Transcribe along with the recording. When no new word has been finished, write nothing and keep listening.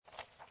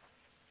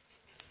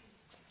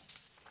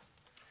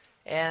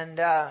And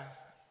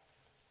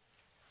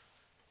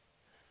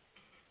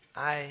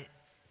I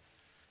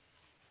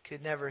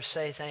could never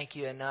say thank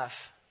you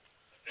enough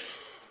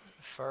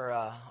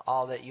for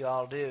all that you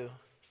all do.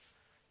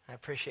 I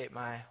appreciate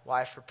my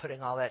wife for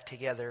putting all that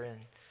together and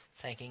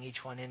thanking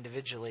each one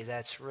individually.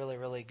 That's really,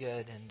 really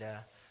good. And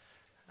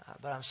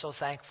but I'm so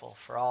thankful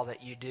for all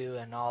that you do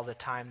and all the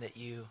time that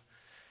you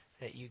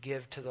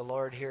give to the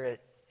Lord here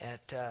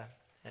at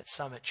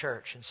Summit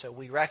Church. And so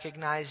we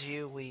recognize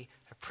you. We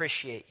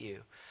appreciate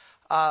you.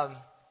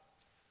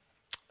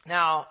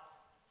 Now,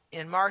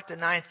 in Mark the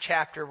 9th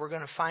chapter, we're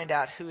going to find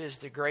out who is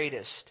the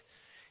greatest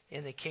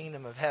in the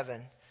kingdom of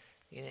heaven,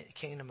 in the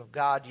kingdom of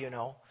God, you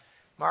know.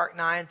 Mark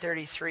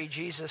 9:33,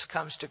 Jesus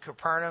comes to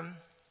Capernaum.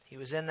 He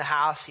was in the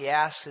house. He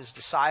asks his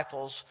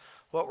disciples,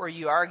 "What were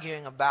you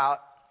arguing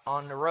about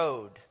on the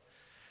road?"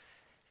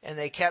 And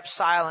they kept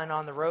silent.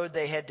 On the road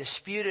they had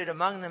disputed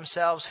among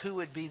themselves who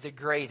would be the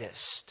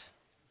greatest.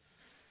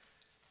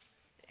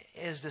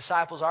 His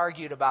disciples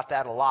argued about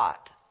that a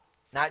lot.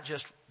 Not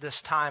just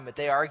this time, but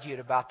they argued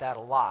about that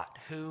a lot.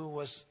 Who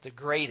was the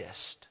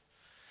greatest?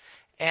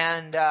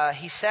 And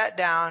he sat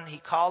down, he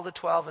called the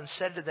 12 and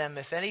said to them,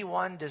 "If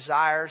anyone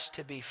desires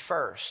to be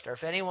first, or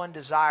if anyone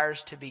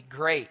desires to be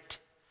great,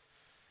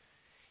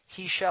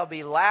 he shall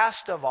be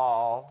last of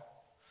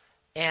all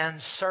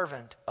and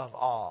servant of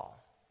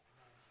all."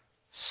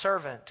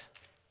 Servant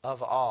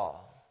of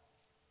all.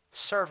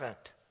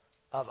 Servant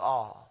of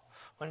all.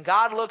 When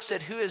God looks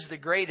at who is the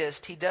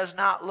greatest, he does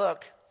not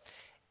look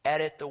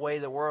at it the way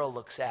the world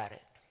looks at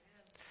it.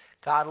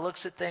 God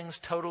looks at things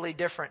totally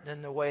different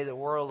than the way the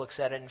world looks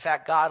at it. In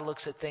fact, God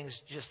looks at things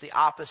just the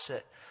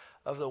opposite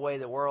of the way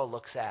the world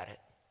looks at it.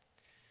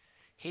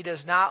 God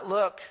does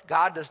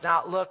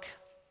not look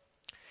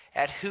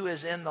at who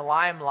is in the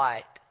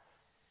limelight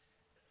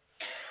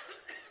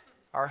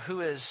or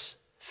who is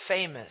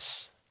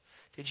famous.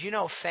 Did you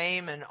know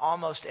fame in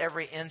almost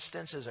every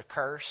instance is a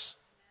curse?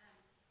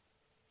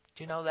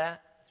 Do you know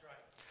that? That's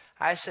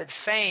right. I said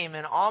fame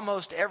in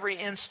almost every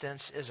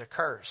instance is a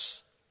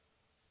curse.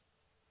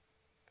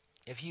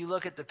 If you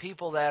look at the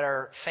people that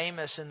are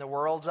famous in the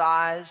world's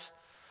eyes,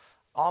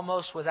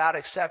 almost without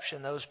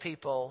exception, those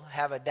people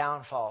have a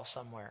downfall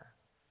somewhere.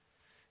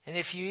 And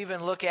if you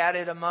even look at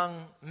it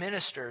among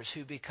ministers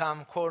who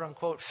become quote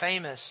unquote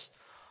famous,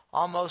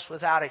 almost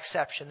without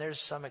exception,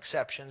 there's some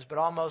exceptions, but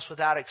almost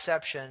without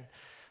exception,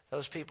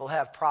 those people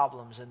have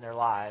problems in their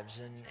lives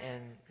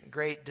and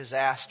great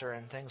disaster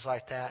and things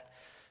like that.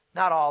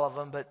 Not all of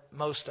them, but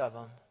most of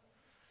them.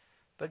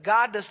 But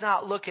God does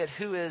not look at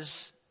who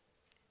is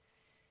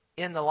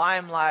in the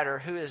limelight or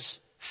who is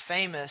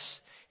famous.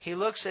 He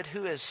looks at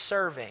who is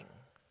serving.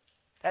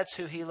 That's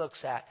who he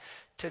looks at.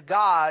 To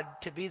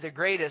God, to be the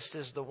greatest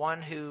is the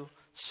one who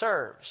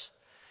serves.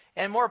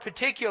 And more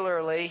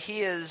particularly,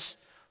 he is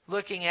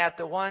looking at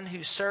the one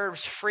who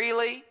serves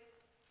freely,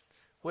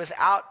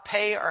 without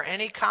pay or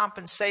any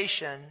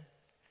compensation,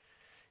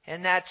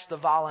 and that's the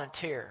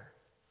volunteer.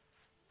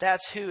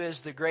 That's who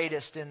is the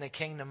greatest in the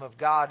kingdom of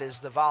God, is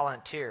the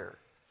volunteer.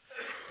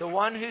 The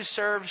one who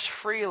serves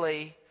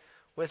freely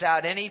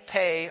without any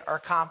pay or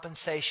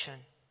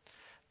compensation.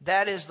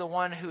 That is the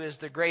one who is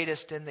the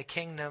greatest in the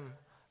kingdom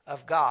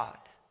of God.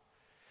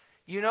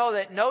 You know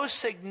that no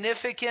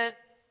significant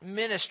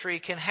ministry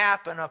can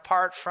happen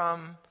apart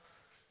from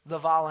the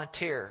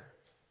volunteer.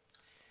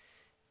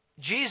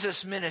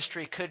 Jesus'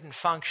 ministry couldn't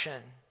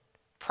function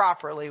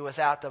properly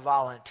without the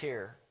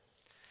volunteer.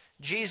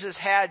 Jesus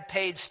had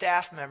paid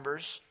staff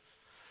members,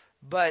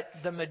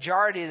 but the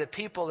majority of the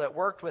people that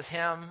worked with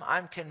him,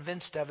 I'm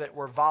convinced of it,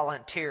 were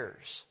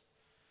volunteers.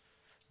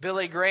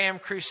 Billy Graham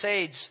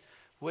crusades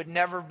would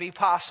never be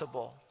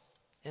possible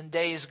in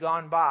days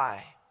gone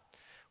by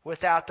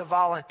without the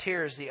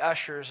volunteers, the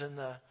ushers and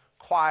the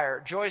choir.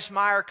 Joyce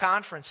Meyer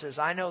conferences,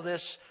 I know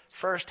this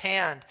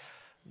firsthand,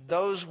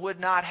 those would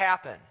not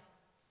happen.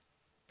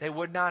 They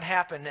would not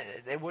happen.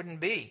 They wouldn't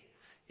be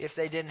if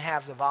they didn't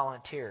have the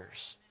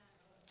volunteers.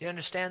 Do you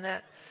understand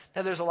that?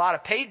 Now, there's a lot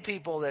of paid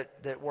people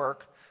that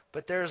work,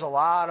 but there's a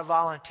lot of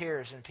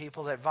volunteers and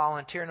people that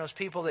volunteer. And those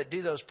people that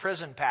do those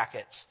prison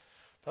packets,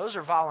 those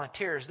are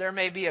volunteers. There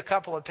may be a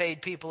couple of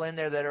paid people in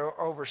there that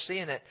are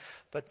overseeing it,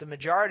 but the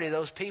majority of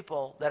those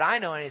people that I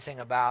know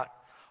anything about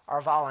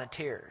are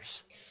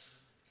volunteers.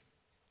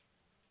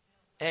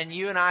 And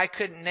you and I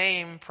couldn't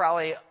name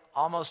probably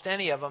almost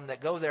any of them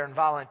that go there and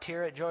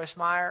volunteer at Joyce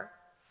Meyer,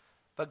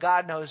 but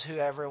God knows who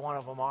every one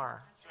of them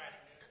are.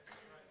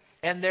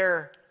 And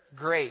they're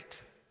great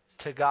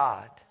to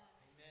God.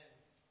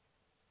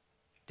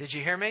 Did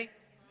you hear me?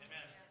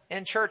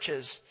 In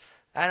churches,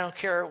 I don't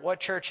care what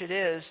church it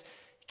is,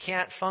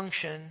 can't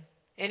function.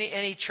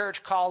 Any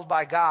church called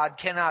by God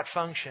cannot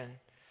function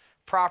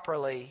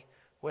properly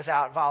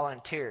without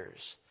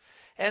volunteers.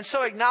 And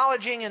so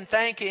acknowledging and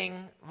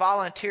thanking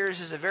volunteers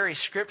is a very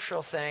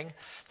scriptural thing.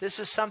 This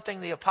is something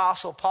the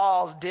Apostle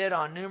Paul did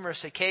on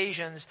numerous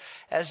occasions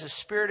as the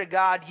Spirit of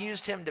God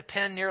used him to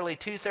pen nearly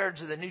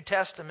 2/3 of the New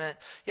Testament.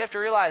 You have to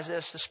realize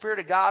this. The Spirit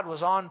of God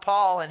was on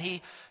Paul, and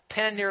he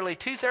penned nearly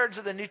 2/3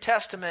 of the New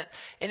Testament.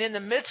 And in the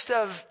midst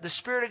of the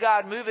Spirit of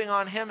God moving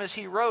on him as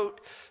he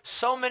wrote,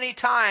 so many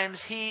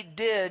times he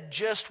did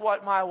just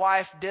what my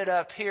wife did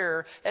up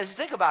here.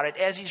 Think about it,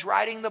 as he's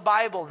writing the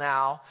Bible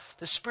now,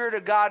 the Spirit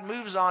of God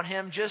moves on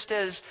him just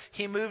as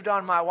he moved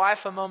on my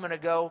wife a moment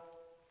ago,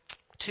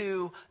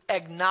 to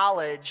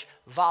acknowledge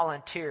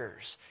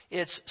volunteers.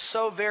 It's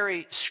so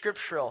very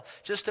scriptural.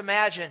 Just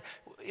imagine,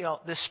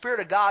 the Spirit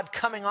of God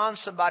coming on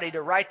somebody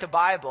to write the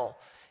Bible.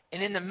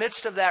 And in the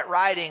midst of that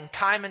writing,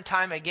 time and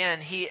time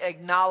again, he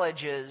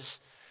acknowledges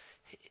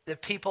the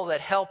people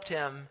that helped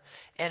him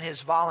and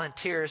his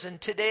volunteers. And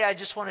today I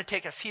just want to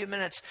take a few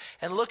minutes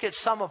and look at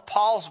some of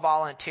Paul's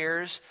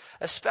volunteers,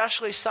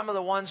 especially some of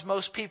the ones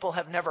most people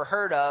have never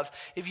heard of.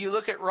 If you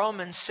look at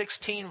Romans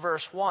 16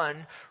 verse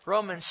 1,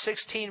 Romans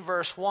 16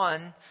 verse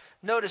 1,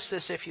 notice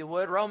this if you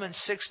would, Romans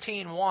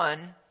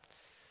 16:1,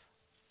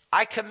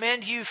 I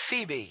commend you,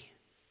 Phoebe.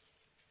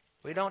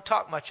 We don't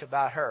talk much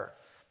about her,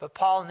 but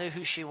Paul knew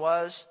who she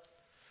was.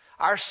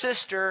 Our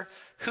sister,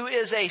 who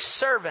is a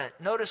servant.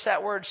 Notice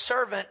that word,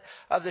 servant,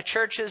 of the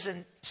churches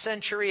in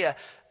Cenchrea.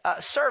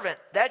 Servant,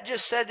 that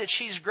just said that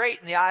she's great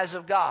in the eyes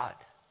of God.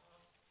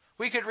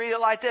 We could read it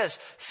like this.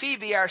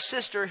 Phoebe, our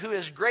sister, who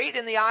is great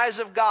in the eyes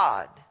of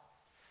God.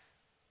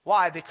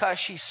 Why? Because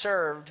she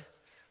served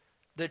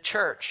the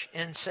church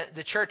in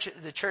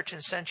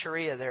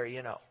Cenchrea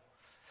there,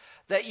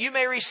 That you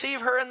may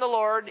receive her in the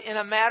Lord in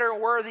a manner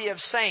worthy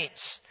of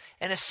saints,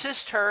 and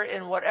assist her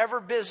in whatever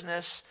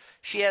business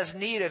she has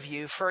need of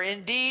you. For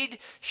indeed,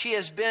 she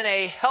has been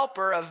a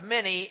helper of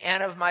many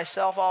and of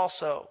myself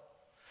also.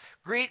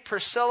 Greet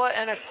Priscilla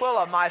and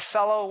Aquila, my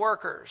fellow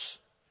workers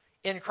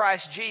in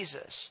Christ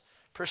Jesus.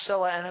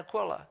 Priscilla and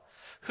Aquila,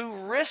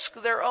 who risk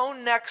their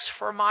own necks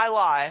for my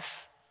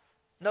life.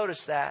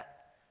 Notice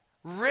that.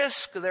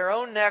 Risk their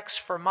own necks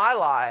for my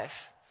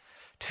life.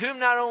 To whom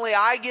not only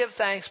I give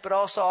thanks, but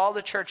also all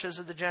the churches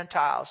of the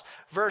Gentiles.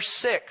 Verse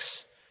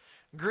 6.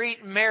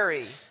 Greet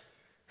Mary,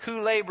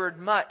 who labored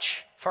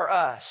much for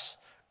us.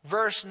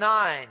 Verse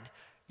 9,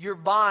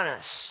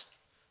 Urbanus,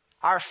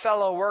 our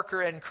fellow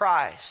worker in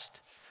Christ.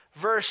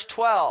 Verse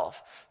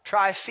 12,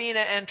 Tryphena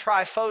and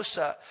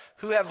Tryphosa,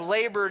 who have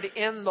labored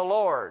in the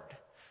Lord.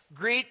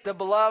 Greet the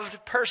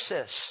beloved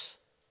Persis,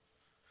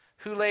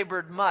 who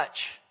labored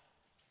much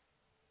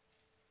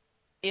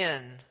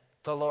in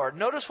the Lord.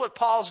 Notice what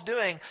Paul's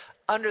doing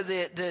under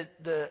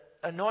the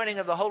anointing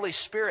of the Holy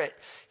Spirit.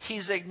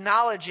 He's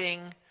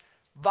acknowledging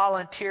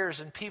volunteers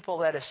and people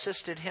that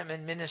assisted him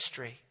in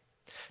ministry.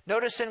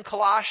 Notice in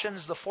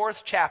Colossians, the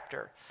 4th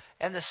chapter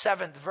and the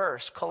 7th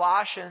verse.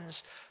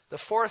 Colossians, the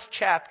 4th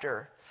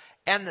chapter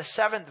and the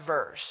 7th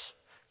verse.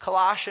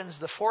 Colossians,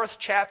 the 4th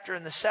chapter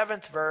and the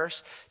 7th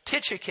verse.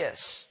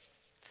 Tychicus.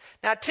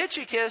 Now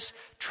Tychicus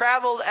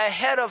traveled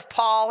ahead of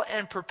Paul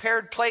and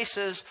prepared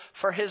places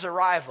for his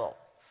arrival.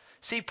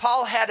 See,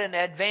 Paul had an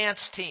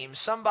advance team,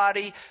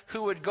 somebody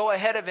who would go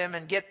ahead of him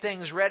and get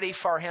things ready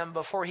for him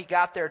before he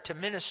got there to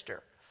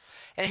minister.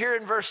 And here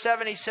in verse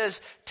 7 he says,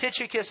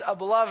 Tychicus, a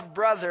beloved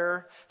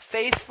brother,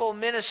 faithful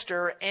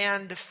minister,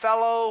 and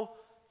fellow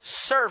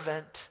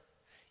servant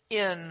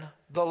in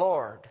the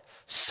Lord.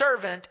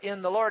 Servant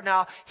in the Lord.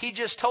 Now, he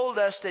just told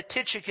us that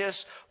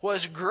Tychicus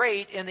was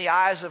great in the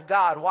eyes of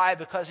God. Why?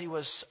 Because he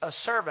was a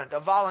servant, a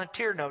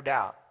volunteer, no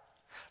doubt.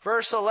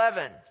 Verse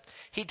 11.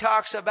 He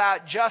talks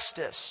about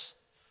Justus.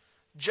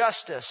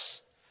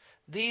 Justus.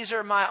 These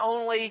are my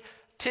only,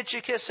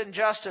 Tychicus and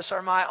Justus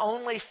are my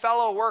only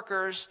fellow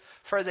workers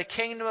for the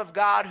kingdom of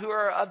God who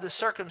are of the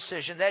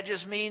circumcision. That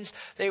just means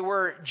they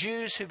were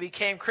Jews who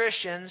became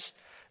Christians.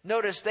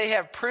 Notice they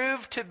have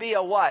proved to be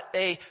a what?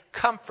 A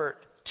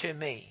comfort to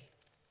me.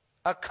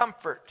 A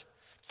comfort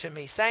to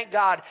me. Thank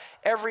God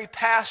every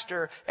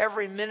pastor,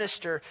 every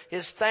minister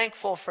is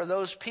thankful for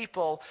those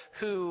people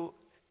who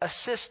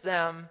assist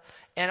them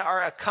and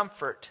are a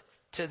comfort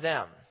to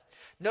them.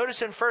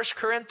 Notice in 1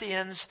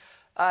 Corinthians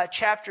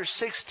chapter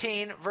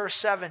 16, verse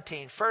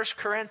 17. 1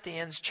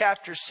 Corinthians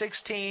chapter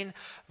 16,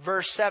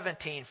 verse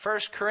 17. 1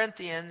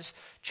 Corinthians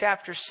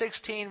chapter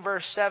 16,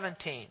 verse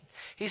 17.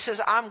 He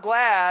says, I'm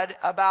glad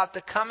about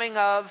the coming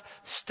of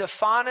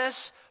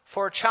Stephanas,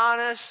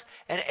 Fortunatus,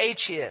 and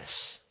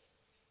Achaeus.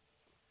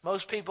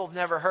 Most people have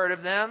never heard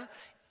of them,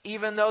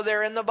 even though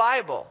they're in the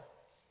Bible.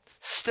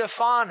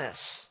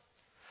 Stephanas,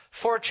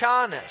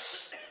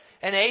 Fortunatus,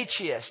 and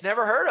Achaeus.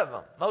 Never heard of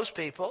them, most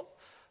people.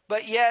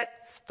 But yet,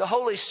 the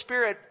Holy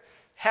Spirit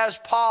has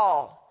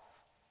Paul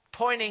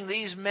pointing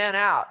these men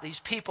out, these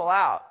people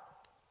out.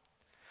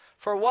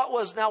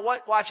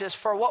 Watch this.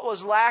 For what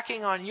was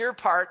lacking on your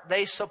part,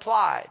 they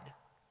supplied.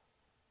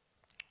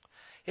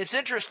 It's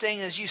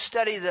interesting as you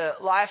study the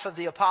life of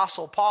the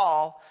Apostle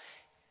Paul,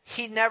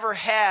 he never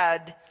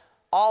had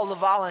all the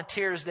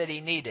volunteers that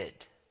he needed.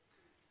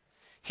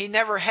 He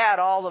never had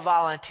all the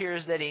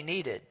volunteers that he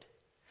needed.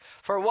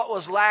 For what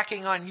was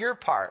lacking on your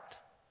part,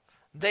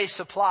 they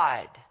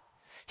supplied.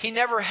 He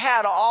never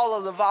had all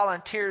of the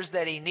volunteers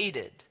that he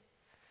needed.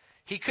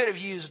 He could have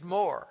used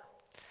more.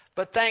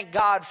 But thank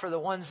God for the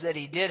ones that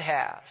he did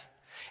have.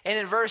 And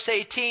in verse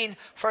 18,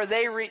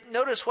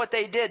 notice what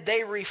they did.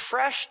 They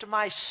refreshed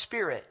my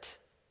spirit.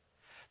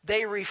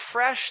 They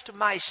refreshed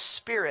my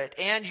spirit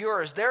and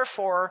yours.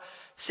 Therefore,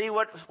 see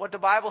what the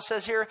Bible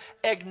says here?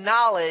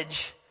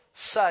 Acknowledge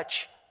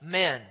such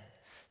men.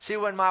 See,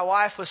 when my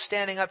wife was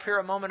standing up here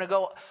a moment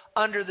ago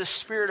under the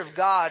Spirit of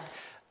God,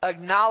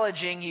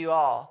 acknowledging you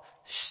all.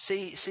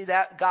 See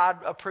that? God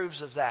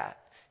approves of that.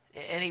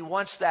 And He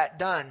wants that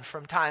done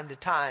from time to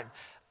time.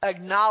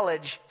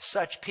 Acknowledge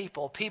such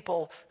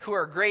people who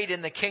are great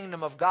in the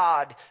kingdom of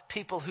God,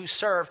 people who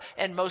serve,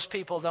 and most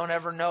people don't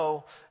ever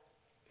know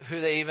who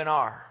they even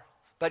are.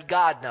 But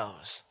God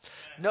knows.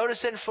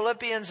 Notice in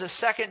Philippians, the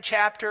 2nd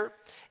chapter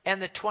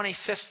and the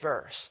 25th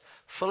verse.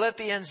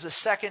 Philippians, the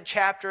 2nd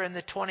chapter and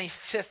the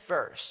 25th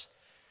verse.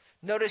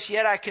 Notice,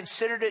 yet I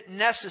considered it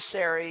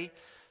necessary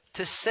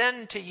to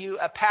send to you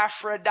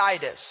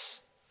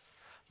Epaphroditus,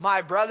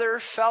 my brother,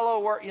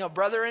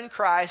 brother in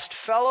Christ,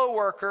 fellow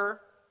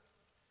worker,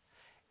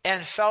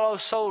 and fellow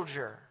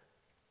soldier.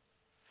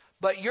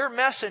 But your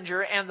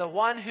messenger and the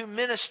one who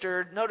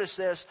ministered, notice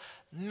this,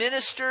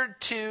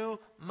 ministered to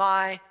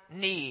my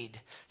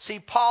need. See,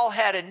 Paul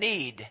had a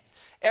need.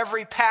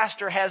 Every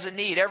pastor has a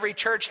need. Every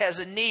church has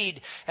a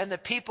need. And the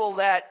people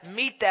that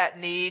meet that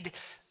need,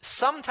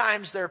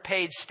 sometimes they're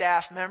paid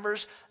staff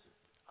members.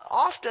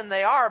 Often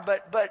they are,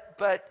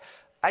 but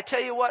I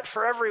tell you what,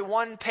 for every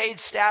one paid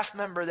staff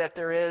member that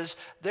there is,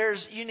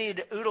 you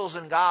need oodles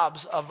and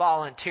gobs of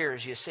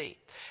volunteers, you see.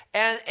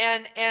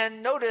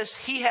 And notice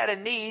he had a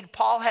need,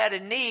 Paul had a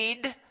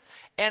need,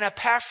 and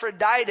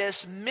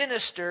Epaphroditus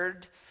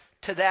ministered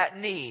to that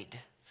need.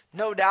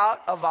 No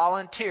doubt a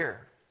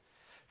volunteer.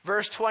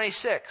 Verse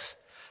 26,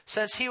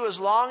 since he was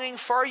longing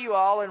for you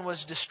all and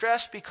was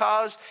distressed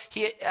because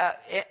you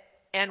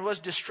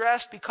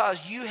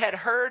had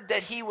heard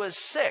that he was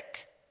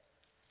sick.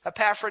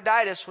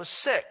 Epaphroditus was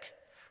sick.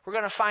 We're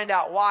going to find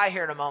out why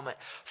here in a moment.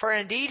 For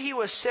indeed he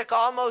was sick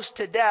almost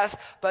to death,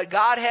 but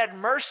God had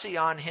mercy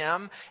on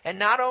him, and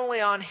not only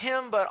on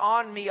him, but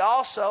on me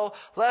also,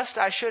 lest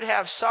I should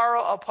have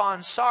sorrow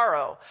upon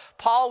sorrow.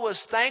 Paul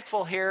was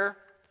thankful here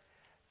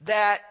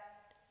that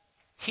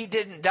he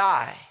didn't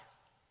die.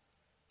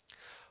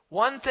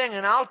 One thing,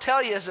 and I'll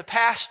tell you as a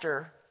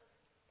pastor,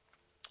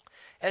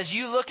 as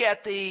you look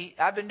at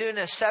I've been doing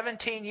this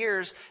 17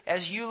 years,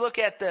 as you look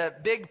at the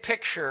big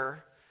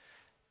picture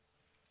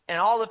and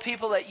all the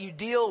people that you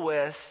deal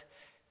with,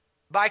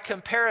 by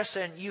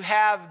comparison, you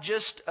have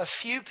just a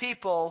few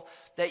people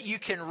that you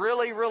can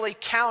really, really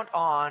count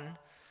on.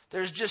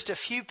 There's just a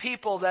few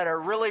people that are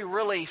really,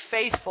 really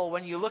faithful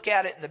when you look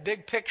at it in the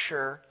big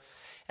picture.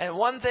 And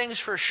one thing's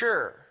for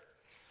sure,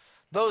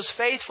 those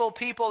faithful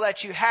people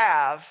that you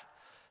have,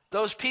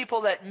 those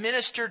people that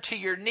minister to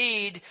your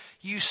need,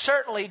 you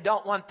certainly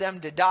don't want them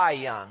to die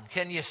young.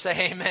 Can you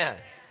say amen?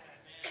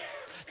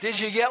 Did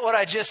you get what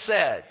I just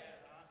said?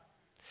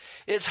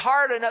 It's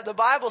hard enough. The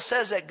Bible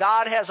says that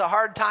God has a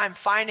hard time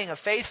finding a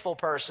faithful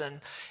person.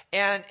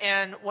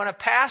 And when a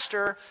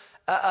pastor,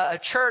 a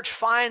church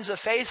finds a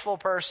faithful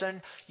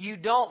person, you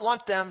don't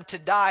want them to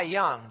die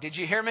young. Did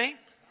you hear me?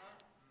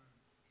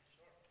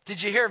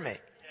 Did you hear me?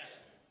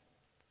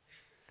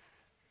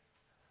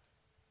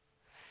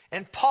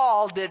 And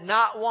Paul did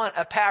not want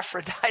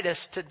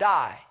Epaphroditus to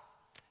die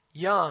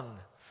young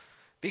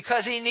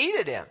because he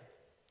needed him.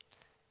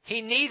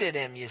 He needed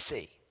him, you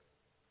see,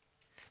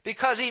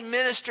 because he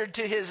ministered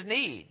to his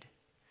need.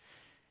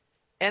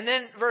 And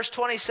then verse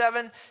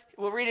 27,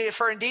 we'll read it.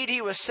 For indeed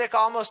he was sick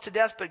almost to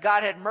death, but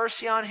God had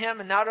mercy on him,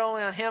 and not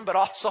only on him, but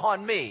also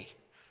on me.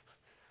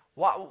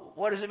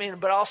 What does it mean,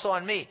 but also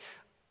on me?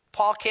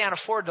 Paul can't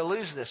afford to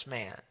lose this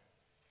man.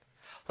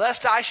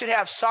 Lest I should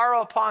have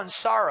sorrow upon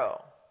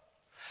sorrow.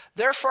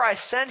 Therefore I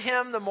send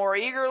him the more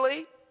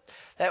eagerly,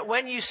 that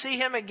when you see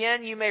him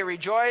again you may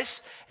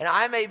rejoice, and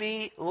I may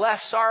be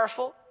less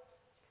sorrowful.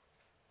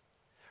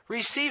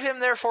 Receive him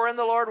therefore in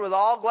the Lord with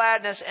all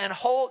gladness, and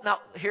now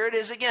here it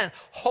is again,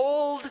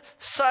 hold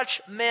such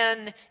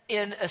men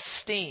in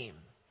esteem.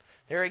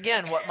 There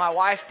again, what my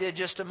wife did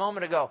just a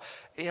moment ago,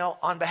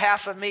 on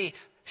behalf of me,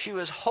 she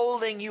was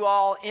holding you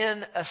all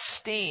in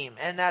esteem,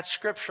 and that's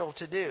scriptural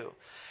to do.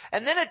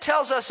 And then it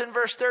tells us in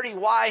verse 30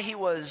 why he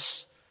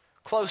was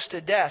close to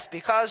death.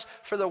 Because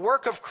for the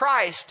work of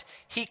Christ,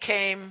 he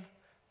came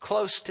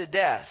close to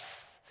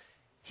death.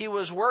 He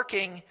was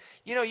working.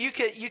 You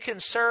can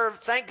serve.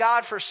 Thank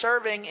God for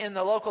serving in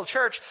the local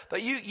church,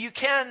 but you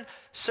can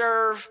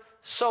serve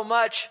so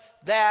much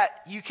that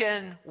you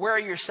can wear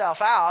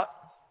yourself out.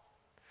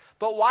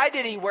 But why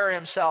did he wear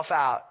himself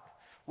out?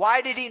 Why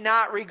did he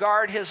not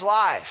regard his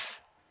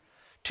life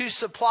to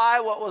supply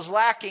what was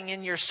lacking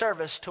in your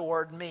service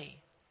toward me?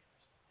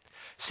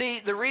 See,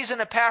 the reason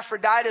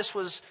Epaphroditus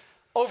was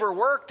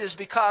overworked is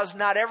because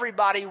not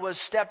everybody was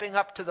stepping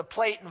up to the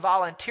plate and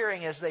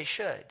volunteering as they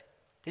should.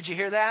 Did you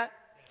hear that?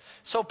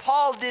 So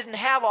Paul didn't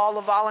have all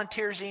the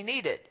volunteers he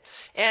needed.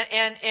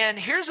 And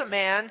here's a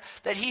man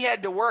that he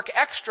had to work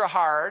extra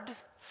hard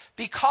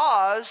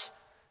because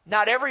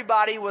not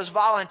everybody was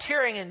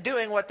volunteering and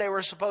doing what they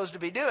were supposed to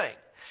be doing.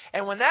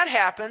 And when that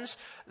happens,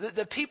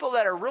 the people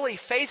that are really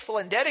faithful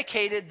and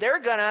dedicated, they're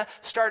going to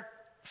start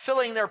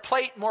filling their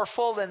plate more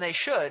full than they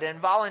should and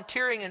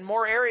volunteering in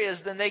more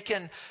areas than they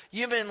can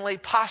humanly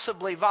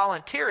possibly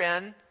volunteer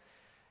in.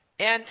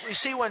 And you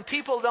see, when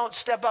people don't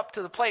step up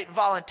to the plate and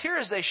volunteer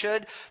as they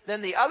should,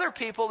 then the other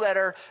people that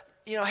are,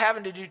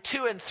 having to do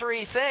 2 and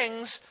 3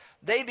 things,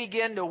 they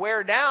begin to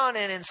wear down.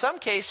 And in some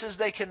cases,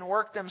 they can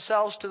work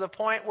themselves to the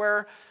point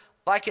where,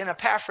 like in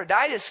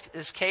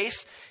Epaphroditus'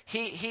 case,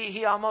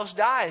 he almost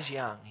dies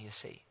young, you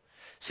see.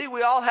 See,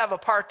 we all have a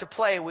part to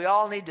play. We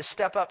all need to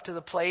step up to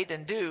the plate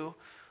and do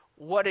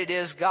what it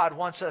is God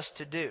wants us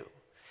to do.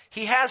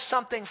 He has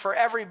something for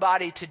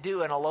everybody to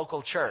do in a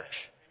local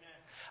church.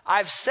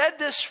 I've said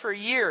this for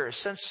years,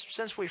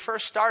 since we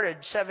first started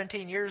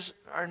 17 years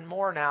or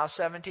more now,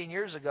 17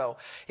 years ago.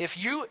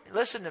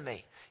 Listen to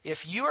me,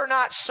 if you are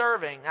not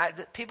serving,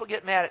 people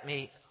get mad at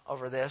me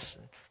over this,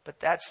 but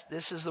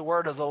this is the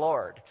word of the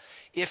Lord.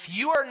 If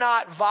you are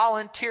not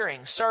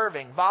volunteering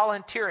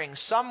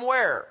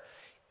somewhere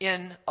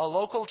in a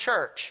local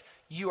church,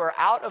 you are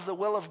out of the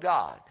will of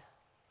God.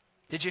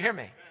 Did you hear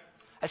me?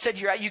 I said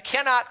you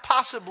cannot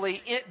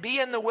possibly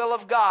be in the will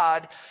of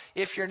God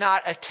if you're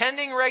not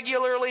attending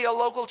regularly a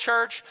local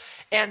church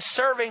and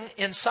serving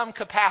in some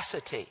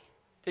capacity.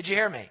 Did you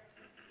hear me?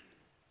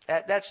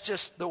 That's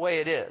just the way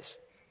it is.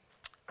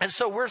 And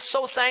so we're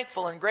so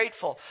thankful and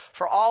grateful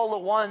for all the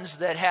ones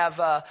that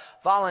have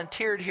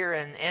volunteered here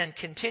and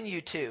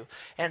continue to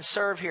and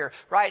serve here.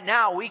 Right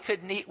now, we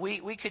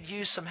could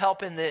use some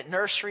help in the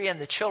nursery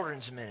and the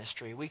children's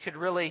ministry. We could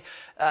really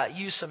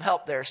use some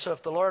help there. So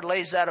if the Lord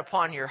lays that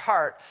upon your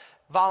heart,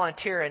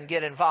 volunteer and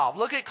get involved.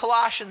 Look at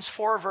Colossians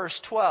 4, verse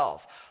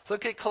 12.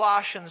 Look at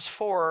Colossians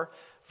 4,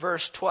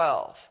 verse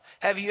 12.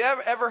 Have you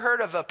ever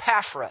heard of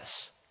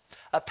Epaphras?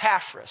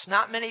 Epaphras.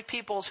 Not many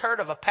people's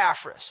heard of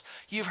Epaphras.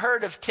 You've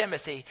heard of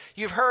Timothy.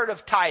 You've heard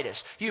of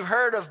Titus. You've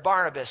heard of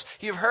Barnabas.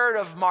 You've heard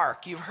of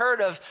Mark. You've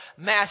heard of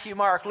Matthew,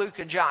 Mark, Luke,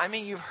 and John.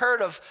 You've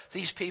heard of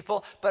these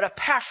people. But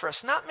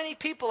Epaphras, not many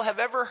people have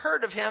ever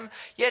heard of him,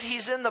 yet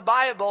he's in the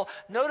Bible.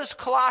 Notice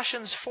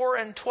Colossians 4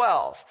 and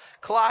 12.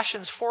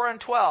 Colossians 4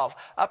 and 12.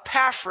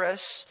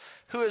 Epaphras,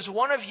 who is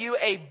one of you,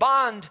 a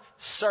bond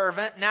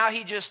servant. Now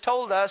he just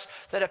told us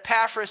that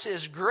Epaphras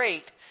is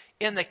great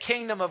in the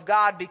kingdom of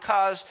God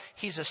because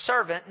he's a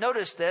servant.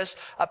 Notice this.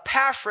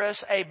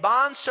 Epaphras, a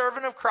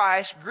bondservant of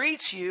Christ,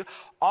 greets you,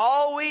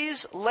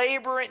 always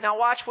laboring. Now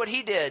watch what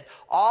he did.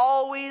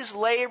 Always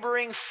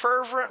laboring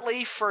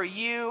fervently for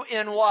you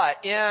in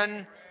what?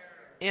 In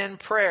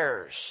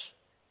prayers.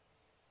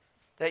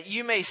 That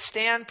you may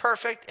stand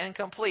perfect and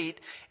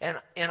complete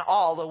in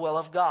all the will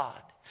of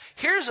God.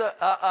 Here's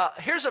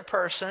a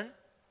person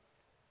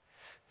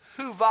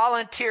who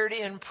volunteered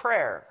in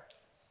prayer.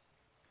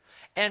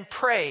 And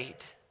prayed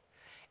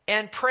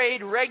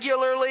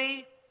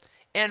regularly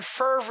and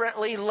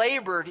fervently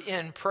labored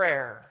in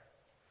prayer.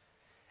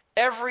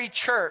 Every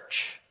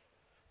church,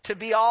 to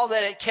be all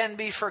that it can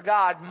be for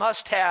God,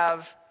 must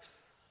have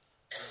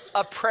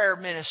a prayer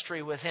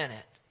ministry within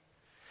it.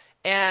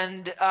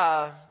 And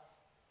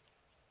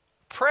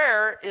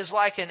prayer is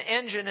like an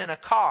engine in a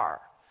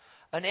car.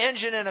 An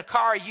engine in a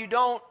car, you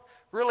don't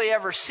really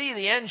ever see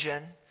the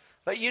engine,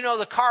 but you know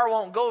the car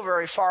won't go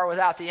very far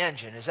without the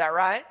engine. Is that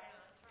right?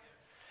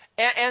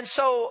 And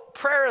so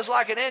prayer is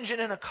like an engine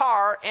in a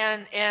car,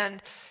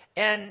 and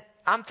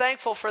I'm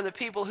thankful for the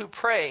people who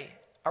pray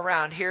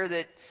around here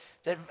that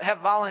have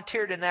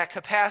volunteered in that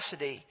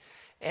capacity.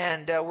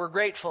 And we're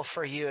grateful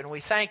for you, and we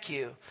thank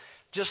you.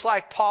 Just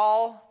like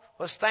Paul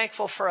was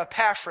thankful for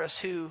Epaphras,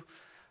 who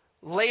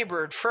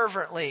labored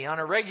fervently on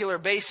a regular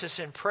basis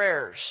in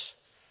prayers.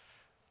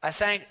 I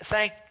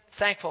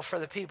thankful for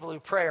the people who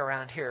pray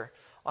around here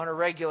on a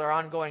regular,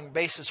 ongoing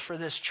basis for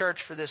this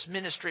church, for this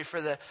ministry,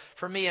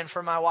 for me and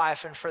for my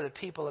wife and for the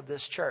people of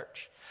this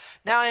church.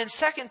 Now in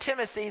 2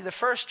 Timothy, the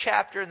first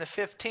chapter and the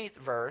 15th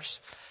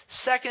verse,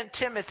 2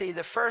 Timothy,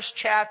 the first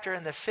chapter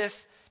and the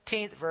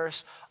 15th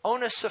verse,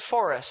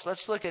 Onesiphorus,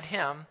 let's look at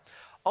him.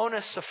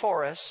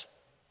 Onesiphorus,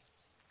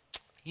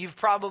 you've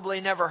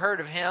probably never heard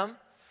of him.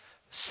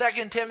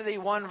 2 Timothy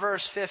 1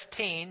 verse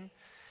 15.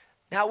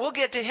 Now we'll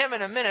get to him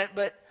in a minute,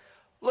 but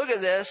look at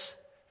this.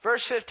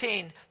 Verse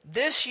 15,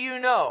 this you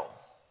know,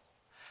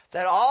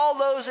 that all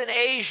those in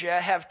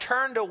Asia have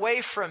turned away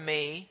from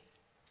me,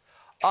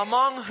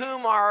 among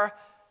whom are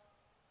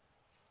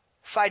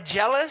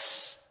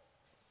Phygellus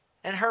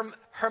and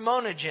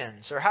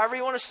Hermogenes, or however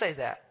you want to say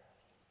that.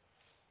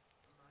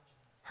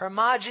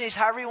 Hermogenes,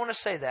 however you want to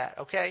say that,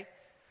 okay?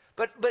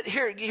 But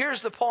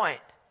here's the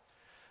point.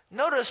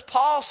 Notice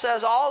Paul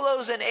says all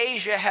those in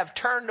Asia have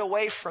turned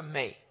away from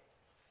me.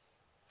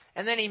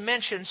 And then he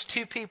mentions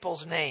 2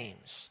 people's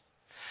names.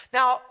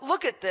 Now,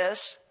 look at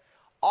this.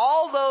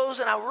 All those,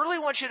 and I really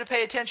want you to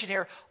pay attention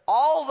here,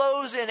 all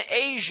those in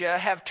Asia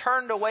have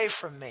turned away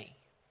from me.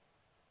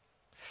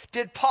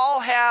 Did Paul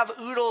have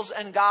oodles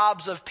and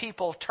gobs of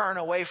people turn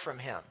away from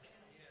him?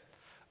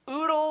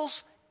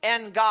 Oodles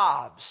and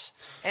gobs.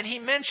 And he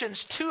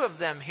mentions 2 of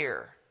them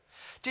here.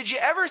 Did you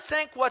ever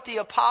think what the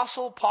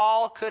Apostle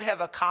Paul could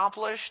have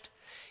accomplished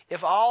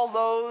if all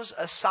those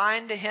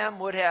assigned to him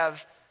would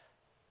have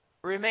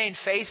remained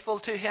faithful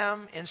to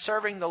him in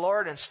serving the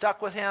Lord and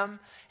stuck with him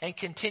and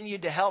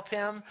continued to help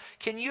him,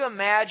 can you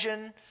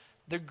imagine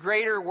the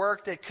greater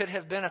work that could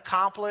have been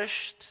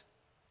accomplished?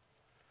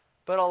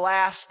 But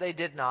alas, they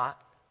did not.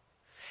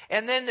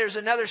 And then there's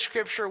another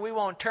scripture, we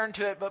won't turn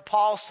to it, but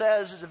Paul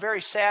says, it's a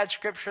very sad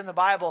scripture in the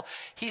Bible.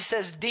 He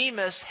says,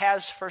 Demas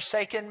has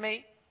forsaken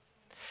me.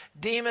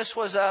 Demas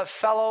was a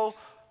fellow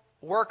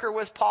worker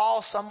with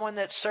Paul, someone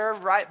that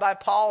served right by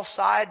Paul's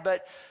side,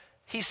 but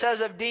he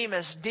says of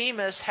Demas,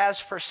 Demas has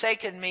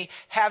forsaken me,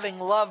 having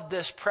loved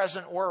this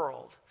present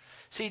world.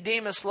 See,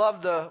 Demas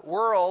loved the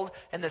world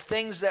and the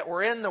things that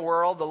were in the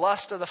world, the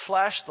lust of the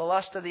flesh, the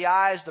lust of the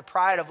eyes, the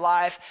pride of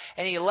life,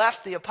 and he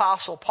left the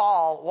Apostle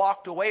Paul,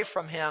 walked away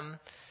from him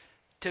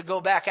to go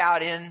back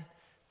out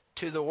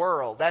into the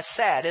world. That's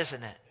sad,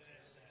 isn't it?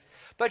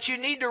 But you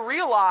need to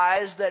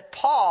realize that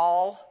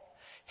Paul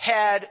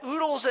had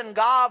oodles and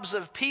gobs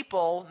of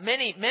people,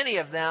 many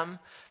of them,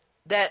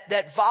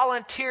 that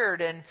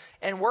volunteered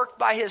and worked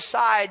by his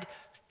side,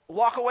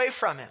 walk away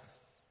from him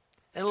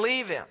and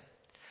leave him.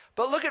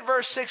 But look at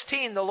verse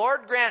 16. The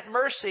Lord grant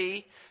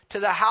mercy to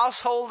the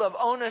household of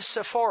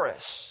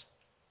Onesiphorus.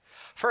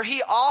 For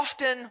he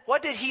often,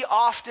 what did he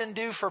often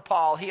do for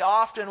Paul? He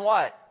often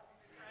what?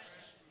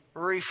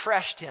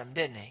 Refreshed him,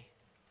 didn't he?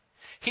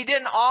 He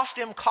didn't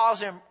often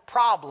cause him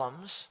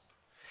problems.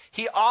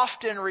 He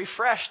often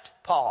refreshed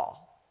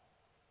Paul.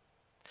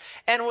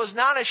 And was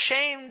not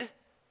ashamed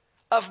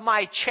of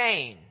my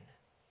chain.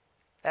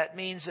 That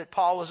means that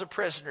Paul was a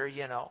prisoner,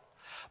 you know.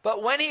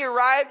 But when he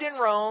arrived in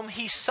Rome,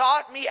 he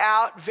sought me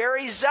out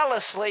very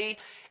zealously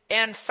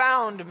and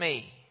found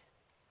me.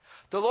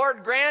 The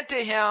Lord grant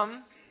to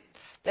him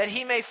that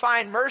he may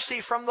find mercy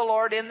from the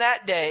Lord in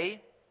that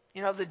day,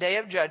 you know, the day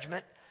of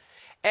judgment.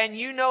 And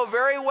you know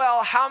very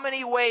well how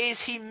many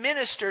ways he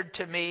ministered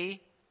to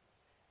me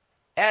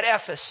at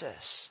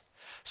Ephesus.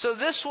 So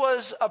this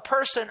was a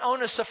person,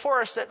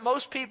 Onesiphorus, that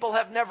most people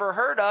have never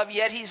heard of,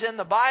 yet he's in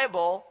the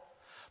Bible.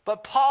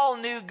 But Paul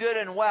knew good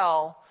and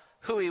well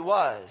who he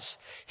was.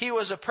 He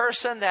was a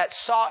person that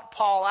sought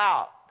Paul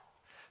out,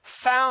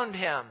 found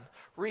him,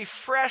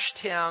 refreshed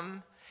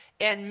him,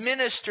 and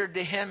ministered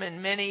to him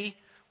in many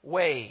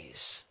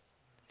ways.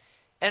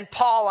 And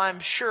Paul,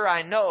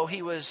 I know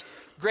he was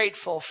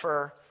grateful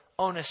for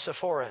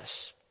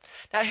Onesiphorus.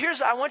 Now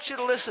I want you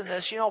to listen to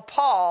this. You know,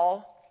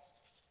 Paul,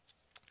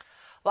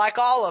 like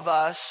all of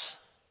us,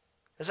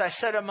 as I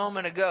said a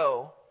moment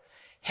ago,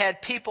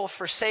 had people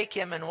forsake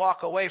him and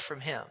walk away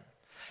from him.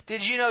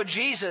 Did you know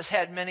Jesus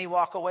had many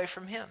walk away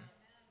from him?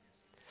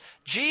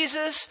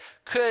 Jesus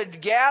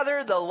could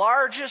gather the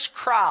largest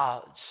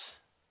crowds,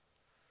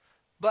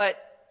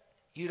 but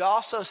you'd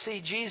also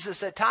see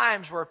Jesus at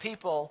times where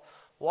people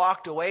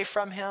walked away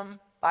from him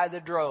by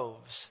the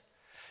droves.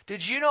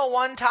 Did you know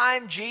one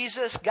time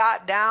Jesus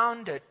got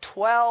down to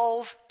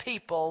 12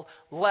 people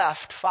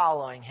left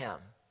following him?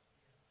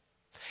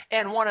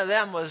 And one of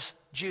them was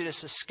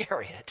Judas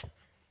Iscariot.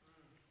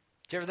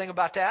 Did you ever think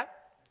about that?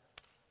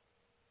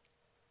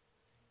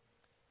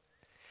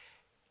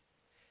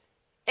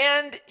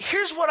 And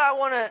here's what I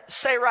want to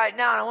say right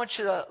now, and I want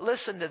you to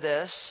listen to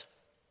this.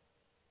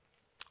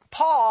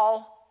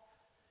 Paul,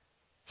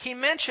 he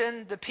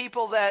mentioned the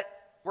people that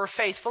were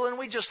faithful, and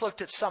we just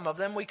looked at some of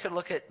them. We could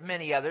look at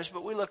many others,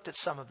 but we looked at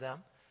some of them.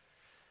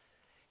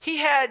 He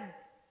had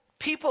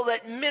people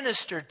that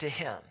ministered to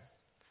him,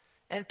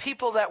 and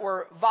people that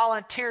were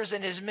volunteers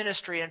in his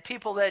ministry, and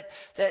people that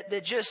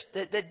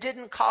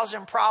didn't cause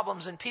him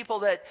problems, and people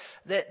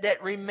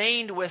that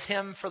remained with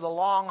him for the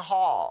long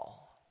haul.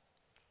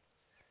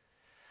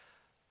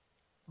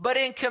 But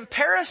in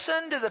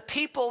comparison to the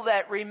people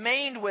that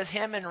remained with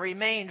him and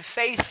remained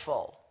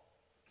faithful,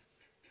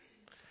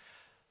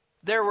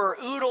 there were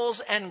oodles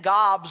and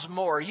gobs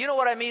more. You know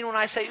what I mean when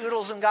I say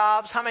oodles and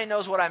gobs? How many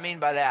knows what I mean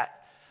by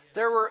that?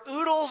 There were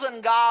oodles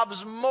and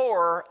gobs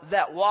more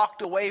that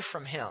walked away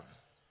from him.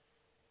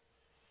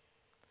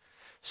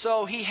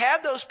 So he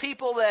had those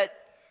people that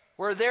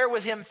were there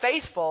with him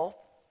faithful,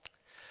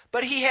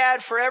 but he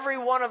had, for every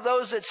one of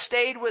those that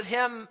stayed with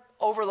him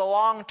over the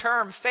long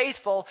term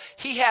faithful,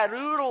 he had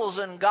oodles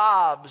and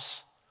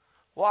gobs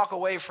walk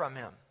away from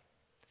him.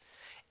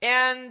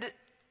 And,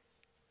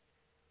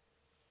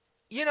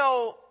 you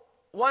know,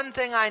 one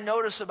thing I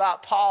notice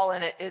about Paul,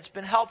 and it's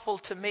been helpful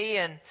to me,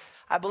 and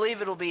I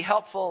believe it'll be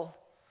helpful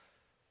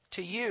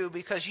to you,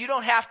 because you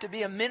don't have to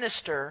be a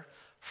minister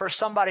for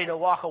somebody to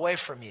walk away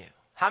from you.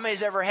 How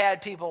many's ever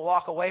had people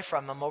walk away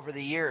from them over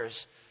the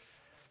years?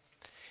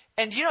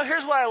 And you know,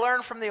 here's what I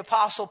learned from the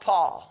Apostle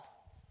Paul.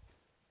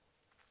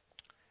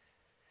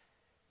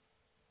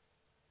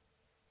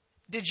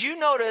 Did you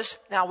notice,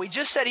 now we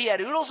just said he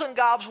had oodles and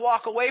gobs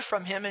walk away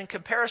from him in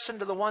comparison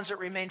to the ones that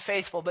remained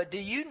faithful, but do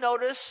you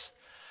notice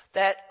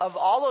that of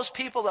all those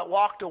people that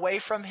walked away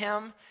from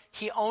him,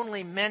 he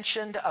only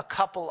mentioned a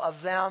couple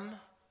of them,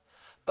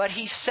 but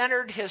he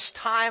centered his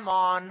time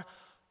on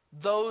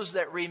those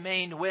that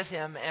remained with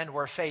him and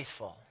were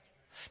faithful.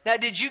 Now,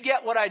 did you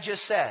get what I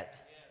just said?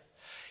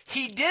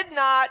 He did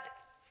not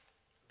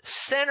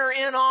center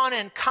in on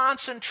and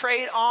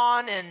concentrate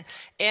on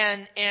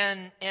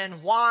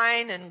and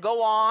whine and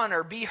go on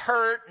or be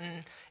hurt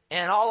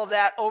and all of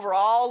that over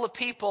all the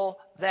people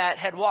that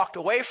had walked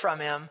away from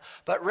him.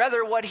 But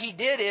rather what he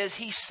did is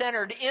he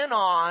centered in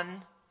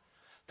on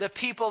the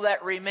people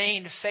that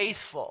remained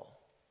faithful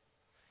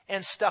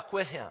and stuck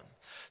with him.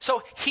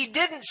 So he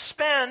didn't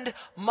spend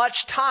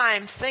much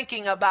time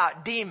thinking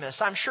about Demas.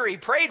 I'm sure he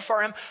prayed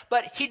for him,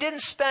 but he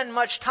didn't spend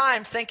much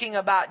time thinking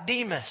about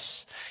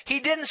Demas. He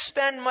didn't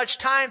spend much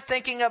time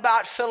thinking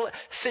about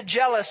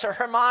Phygellus or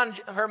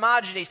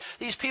Hermogenes,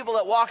 these people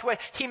that walked away.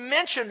 He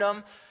mentioned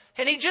them,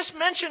 and he just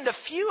mentioned a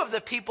few of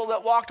the people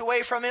that walked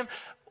away from him.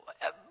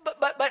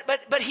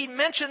 But he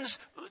mentions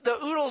the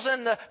oodles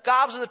and the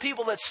gobs of the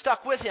people that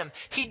stuck with him.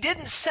 He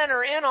didn't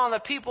center in on the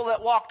people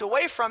that walked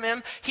away from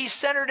him. He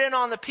centered in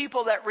on the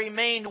people that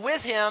remained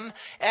with him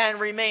and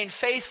remained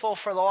faithful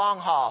for the long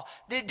haul.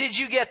 Did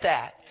you get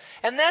that?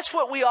 And that's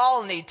what we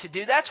all need to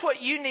do. That's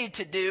what you need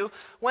to do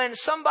when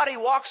somebody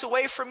walks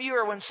away from you,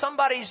 or when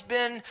somebody's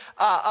been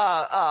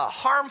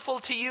harmful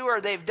to you,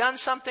 or they've done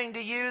something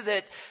to you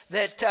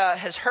that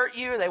has hurt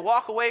you. They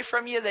walk away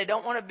from you. They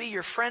don't want to be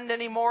your friend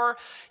anymore.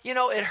 You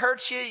know, it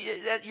hurts you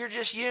that you're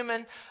just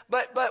human.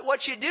 But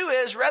what you do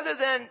is, rather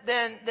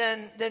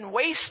than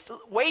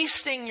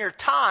wasting your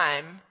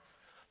time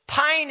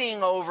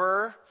pining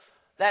over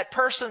that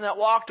person that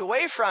walked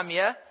away from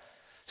you,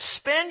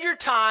 spend your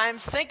time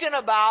thinking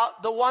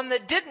about the one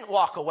that didn't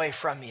walk away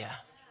from you.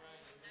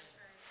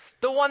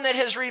 The one that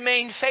has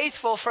remained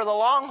faithful for the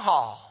long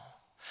haul.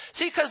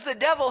 See, because the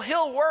devil,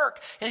 he'll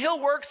work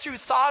through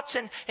thoughts,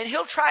 and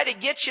he'll try to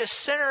get you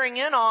centering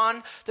in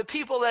on the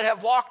people that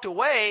have walked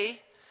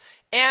away.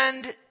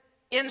 And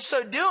in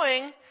so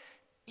doing,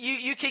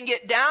 you can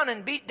get down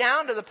and beat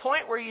down to the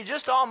point where you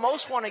just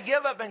almost want to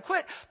give up and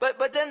quit.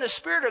 But then the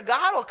Spirit of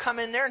God will come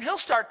in there, and he'll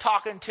start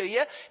talking to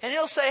you, and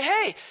he'll say,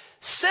 hey,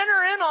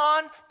 center in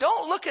on,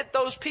 don't look at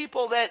those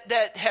people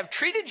that have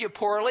treated you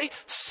poorly.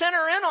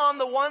 Center in on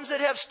the ones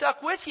that have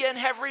stuck with you and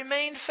have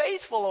remained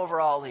faithful over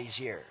all these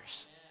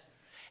years.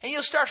 And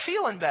you'll start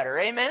feeling better.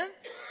 Amen?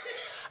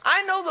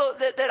 I know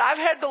that I've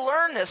had to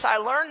learn this. I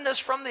learned this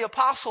from the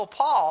Apostle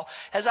Paul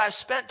as I've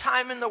spent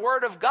time in the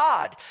Word of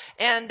God.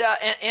 And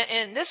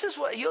this is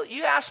what,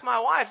 you ask my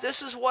wife,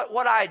 this is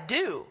what I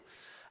do.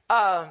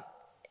 And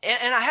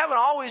I haven't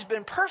always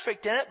been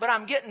perfect in it, but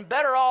I'm getting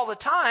better all the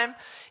time,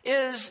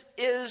 is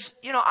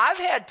I've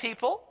had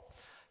people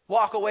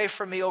walk away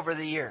from me over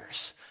the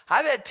years.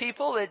 I've had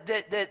people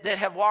that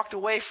have walked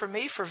away from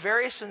me for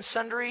various and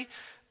sundry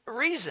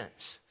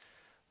reasons.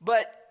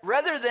 But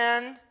rather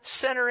than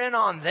center in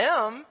on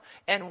them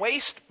and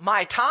waste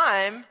my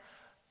time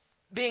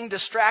being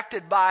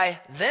distracted by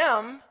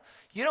them,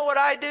 you know what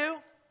I do?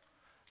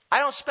 I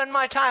don't spend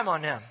my time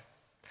on them.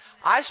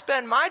 I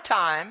spend my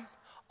time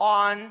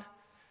on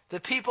the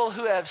people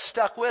who have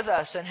stuck with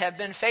us and have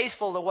been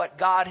faithful to what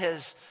God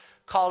has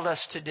called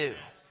us to do.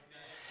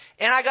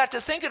 And I got to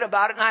thinking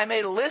about it, and I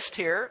made a list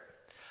here.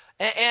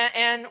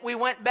 And we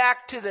went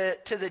back to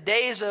the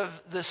days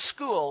of the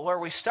school where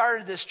we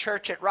started this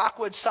church at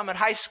Rockwood Summit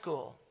High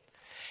School.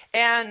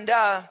 And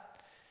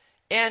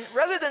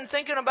rather than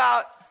thinking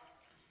about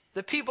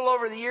the people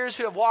over the years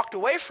who have walked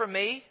away from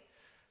me,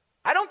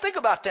 I don't think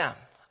about them.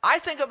 I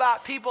think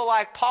about people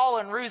like Paul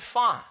and Ruth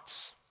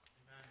Fonts.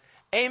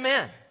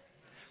 Amen.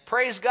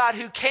 Praise God,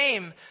 who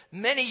came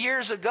many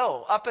years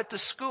ago up at the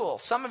school.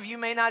 Some of you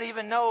may not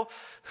even know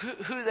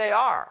who they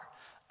are.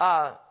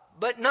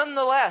 But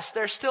nonetheless,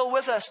 they're still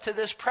with us to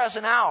this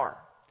present hour.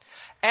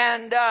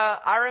 And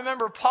I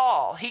remember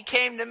Paul, he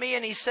came to me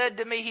and he said,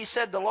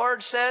 the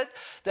Lord said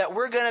that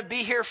we're going to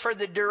be here for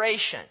the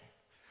duration.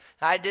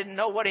 I didn't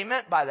know what he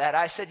meant by that.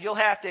 I said, you'll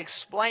have to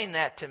explain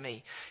that to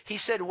me. He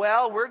said,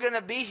 well, we're going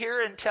to be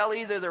here until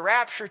either the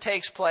rapture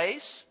takes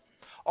place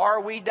or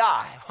we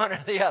die, one or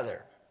the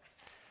other.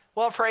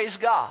 Well, praise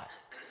God.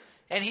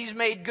 And he's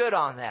made good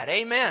on that.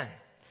 Amen.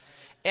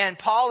 And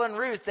Paul and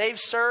Ruth, they've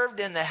served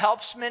in the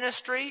helps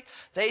ministry.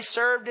 They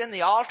served in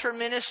the altar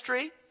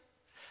ministry.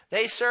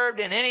 They served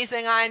in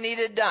anything I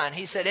needed done.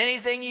 He said,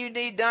 anything you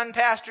need done,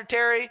 Pastor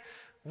Terry,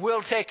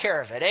 we'll take care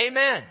of it.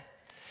 Amen.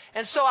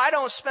 And so I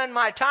don't spend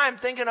my time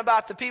thinking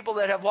about the people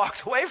that have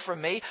walked away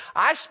from me.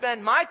 I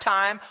spend my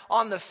time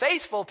on the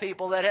faithful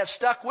people that have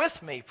stuck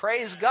with me.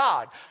 Praise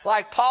God.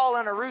 Like Paul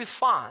and a Ruth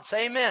Fonts.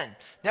 Amen.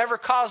 Never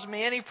caused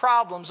me any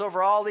problems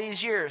over all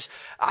these years.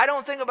 I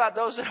don't think about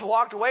those that have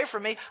walked away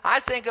from me.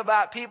 I think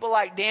about people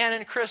like Dan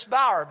and Chris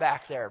Bauer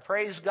back there.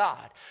 Praise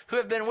God. Who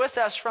have been with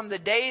us from the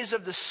days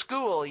of the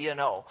school, you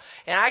know.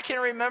 And I can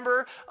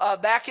remember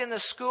back in the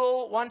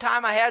school, one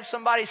time I had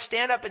somebody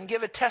stand up and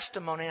give a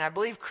testimony. And I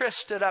believe Chris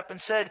stood up and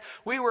said,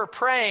 we were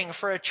praying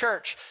for a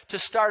church to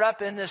start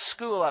up in this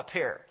school up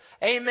here.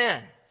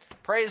 Amen.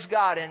 Praise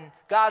God. And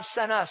God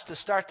sent us to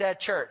start that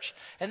church.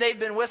 And they've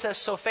been with us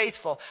so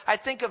faithful. I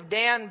think of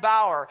Dan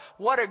Bauer.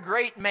 What a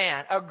great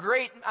man. A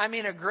great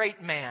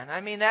man.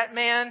 I mean, that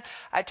man,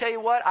 I tell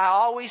you what, I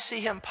always see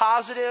him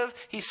positive.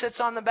 He sits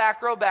on the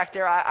back row back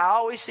there. I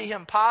always see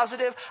him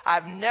positive.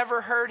 I've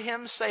never heard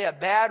him say a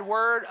bad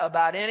word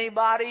about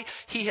anybody.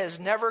 He has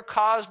never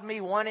caused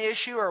me one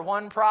issue or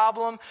one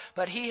problem,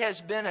 but he has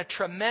been a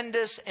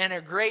tremendous and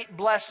a great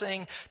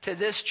blessing to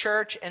this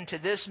church and to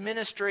this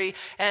ministry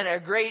and a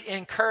great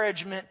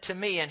encouragement to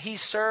me. And he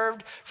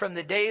served from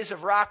the days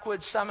of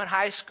Rockwood Summit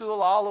High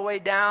School all the way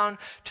down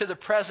to the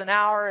present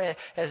hour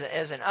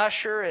as an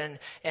usher and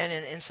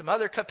in some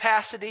other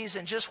capacities.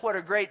 And just what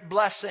a great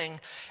blessing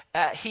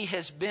he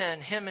has been,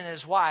 him and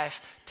his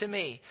wife, to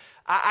me.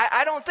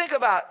 I don't think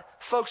about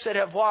folks that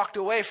have walked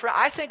away from.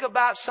 I think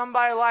about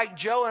somebody like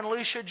Joe and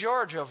Lucia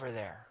George over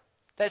there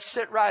that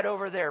sit right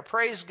over there.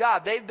 Praise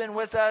God. They've been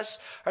with us,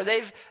 or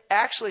they've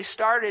actually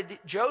started.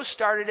 Joe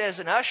started as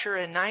an usher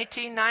in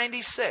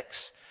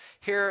 1996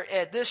 here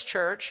at this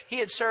church. He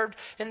had served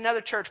in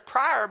another church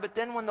prior, but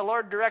then when the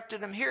Lord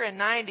directed him here in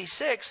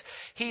 96,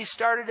 he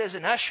started as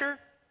an usher.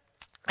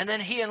 And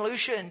then he and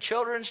Lucia in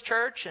children's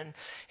church,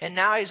 and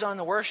now he's on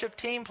the worship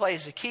team,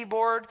 plays the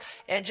keyboard,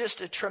 and just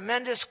a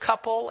tremendous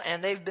couple,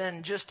 and they've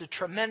been just a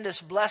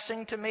tremendous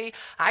blessing to me.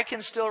 I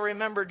can still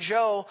remember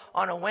Joe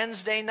on a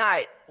Wednesday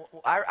night.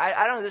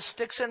 I don't know, this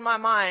sticks in my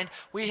mind.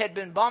 We had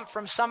been bumped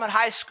from Summit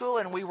High School,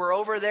 and we were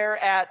over there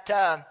at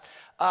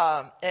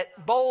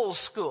Bowles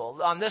School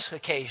on this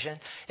occasion,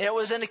 and it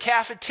was in the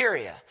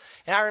cafeteria.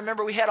 And I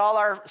remember we had all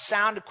our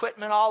sound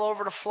equipment all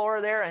over the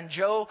floor there, and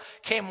Joe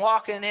came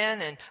walking in,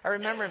 and I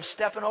remember him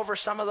stepping over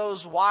some of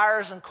those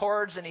wires and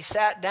cords, and he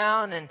sat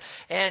down,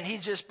 and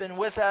he's just been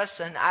with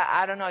us, and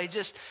I don't know, he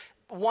just...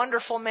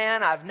 wonderful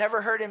man. I've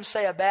never heard him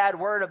say a bad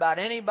word about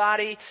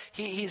anybody.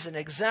 He's an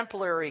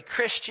exemplary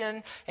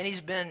Christian, and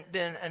he's been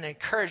an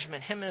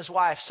encouragement. Him and his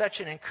wife,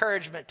 such an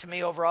encouragement to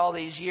me over all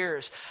these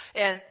years.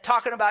 And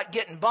talking about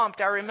getting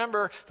bumped, I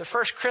remember the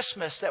first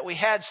Christmas that we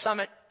had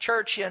Summit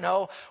Church,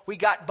 we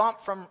got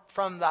bumped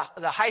from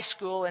the high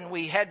school, and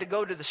we had to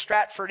go to the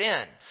Stratford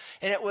Inn.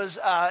 And it was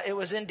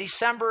in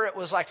December. It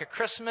was like a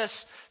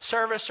Christmas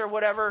service or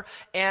whatever,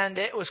 and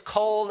it was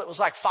cold. It was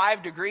like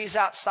 5 degrees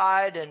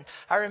outside, and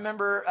I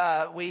remember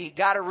we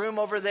got a room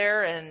over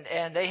there,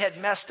 and they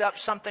had messed up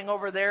something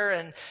over there,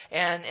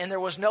 and there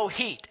was no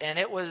heat, and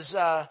it was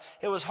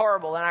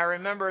horrible. And I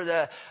remember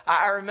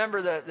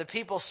the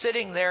people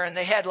sitting there, and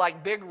they had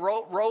like big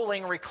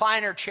rolling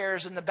recliner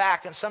chairs in the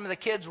back, and some of the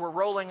kids were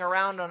rolling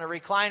around on the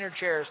recliner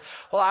chairs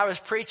while I was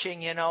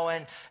preaching,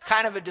 and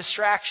kind of a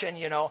distraction,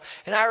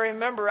 And I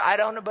remember, I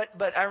don't know,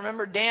 but I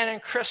remember Dan and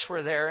Chris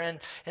were there, and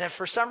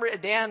for some reason,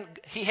 Dan,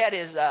 he had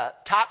his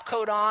top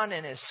coat on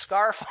and his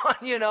scarf on,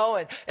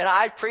 and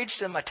I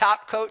preached in my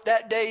top coat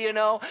that day,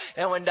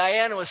 and when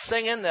Diane was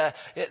singing, the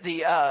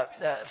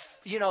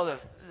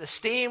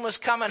steam was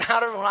coming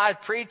out of him when I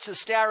preached the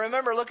steam. I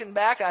remember looking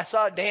back, I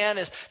saw Dan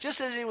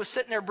just as he was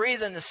sitting there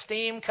breathing, the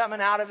steam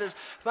coming out of his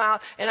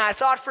mouth. And I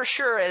thought for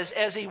sure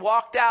as he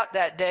walked out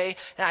that day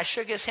and I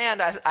shook his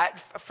hand, I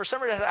for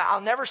some reason,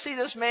 I'll never see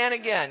this man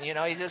again.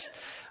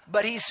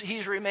 But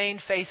he's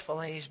remained faithful,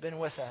 and he's been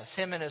with us,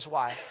 him and his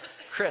wife,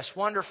 Chris,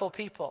 wonderful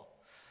people.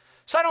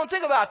 So I don't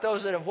think about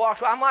those that have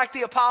walked. I'm like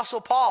the Apostle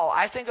Paul.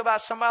 I think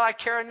about somebody like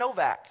Karen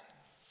Novak.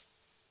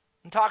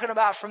 I'm talking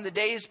about from the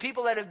days,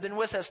 people that have been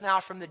with us now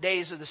from the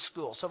days of the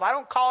school. So if I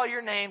don't call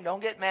your name, don't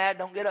get mad,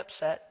 don't get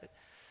upset.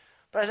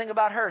 But I think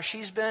about her.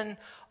 She's been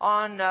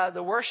on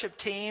the worship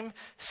team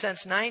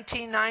since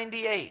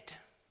 1998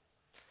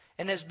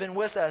 and has been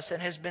with us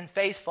and has been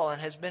faithful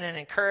and has been an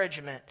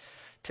encouragement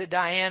to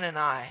Diane and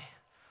I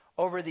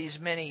over these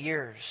many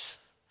years.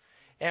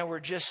 And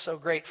we're just so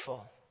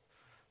grateful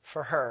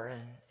for her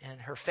and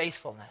her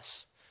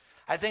faithfulness.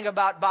 I think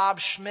about Bob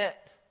Schmidt,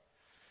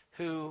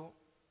 who...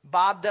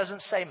 Bob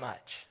doesn't say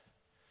much.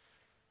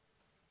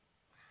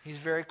 He's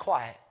very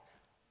quiet.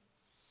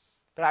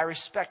 But I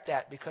respect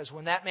that, because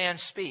when that man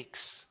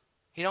speaks,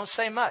 he don't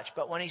say much,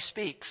 but when he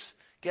speaks,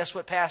 guess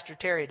what Pastor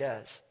Terry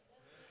does?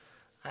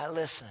 I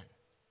listen.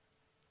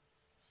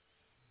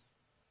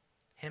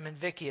 Him and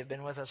Vicki have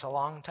been with us a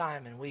long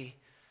time, and we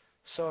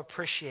so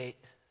appreciate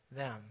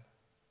them.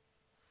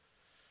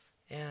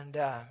 And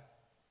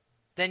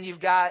then you've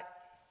got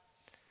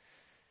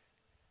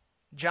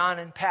John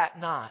and Pat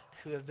Knott,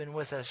 who have been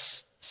with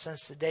us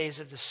since the days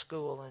of the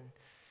school.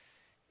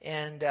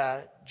 And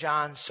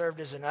John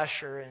served as an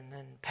usher, and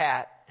then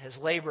Pat has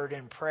labored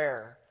in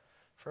prayer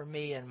for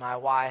me and my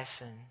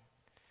wife.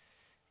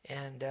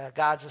 And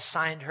God's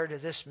assigned her to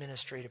this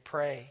ministry to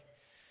pray.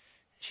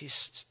 She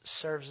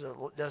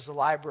does the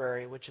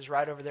library, which is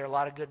right over there. A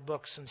lot of good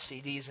books and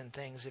CDs and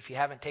things. If you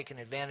haven't taken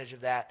advantage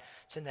of that,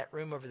 it's in that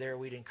room over there.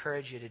 We'd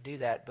encourage you to do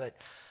that. But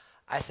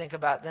I think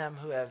about them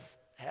who have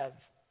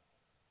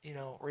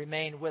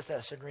remained with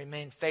us and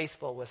remained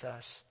faithful with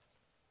us.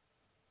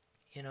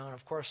 And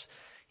of course,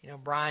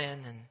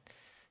 Brian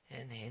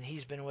and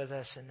he's been with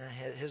us, and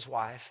his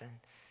wife, and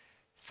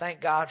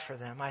thank God for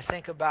them. I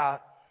think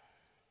about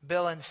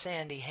Bill and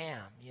Sandy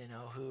Ham,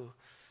 who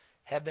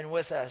have been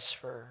with us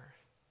for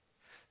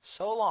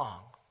so long.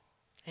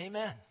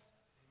 Amen.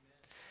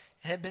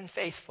 And have been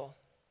faithful.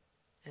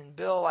 And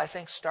Bill, I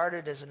think,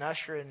 started as an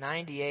usher in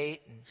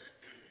 98, and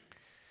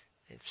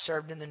they've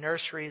served in the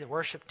nursery, the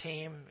worship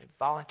team,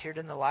 volunteered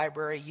in the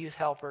library, youth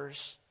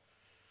helpers,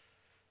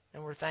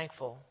 and we're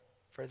thankful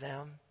for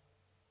them.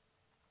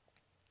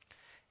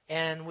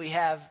 And we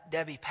have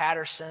Debbie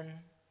Patterson.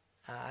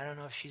 I don't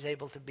know if she's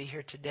able to be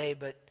here today,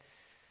 but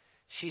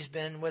she's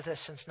been with us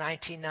since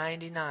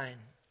 1999.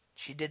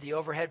 She did the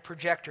overhead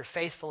projector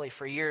faithfully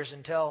for years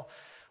until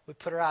we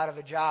put her out of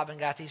a job and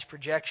got these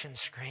projection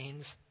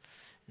screens.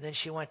 And then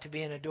she went to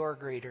being a door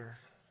greeter.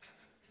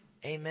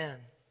 Amen.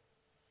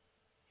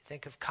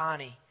 Think of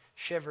Connie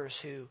Shivers,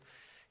 who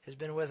has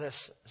been with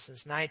us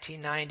since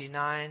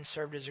 1999,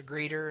 served as a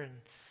greeter and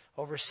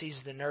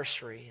oversees the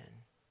nursery. And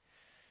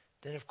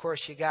then, of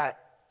course, you got,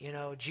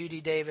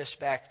 Judy Davis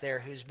back there,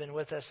 who's been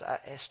with us.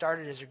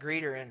 Started as a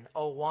greeter in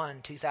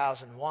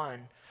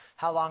 2001.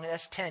 How long?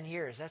 That's 10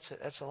 years.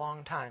 That's a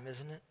long time,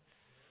 isn't it?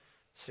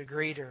 It's a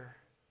greeter.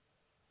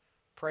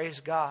 Praise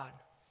God.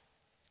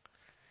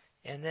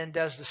 And then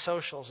does the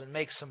socials and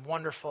makes some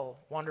wonderful,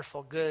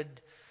 wonderful, good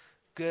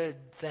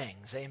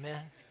things.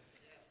 Amen.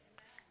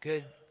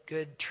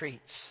 Good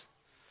treats.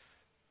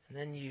 And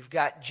then you've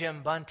got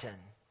Jim Bunton.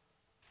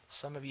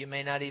 Some of you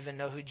may not even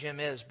know who Jim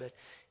is, but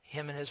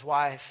him and his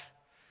wife,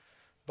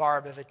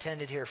 Barb, have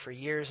attended here for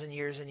years and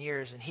years and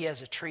years. And he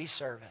has a tree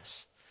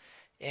service.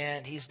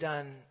 And he's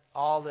done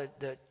all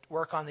the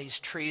work on these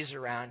trees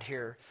around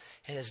here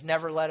and has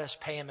never let us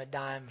pay him a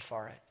dime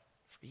for it.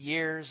 For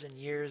years and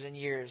years and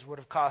years. Would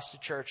have cost the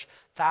church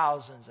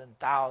thousands and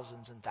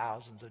thousands and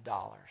thousands of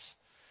dollars.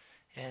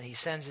 And he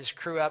sends his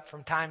crew up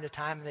from time to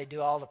time, and they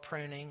do all the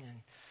pruning,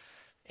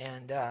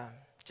 and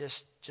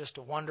just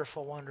a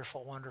wonderful,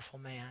 wonderful, wonderful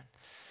man.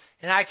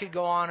 And I could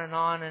go on,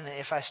 and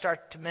if I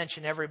start to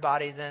mention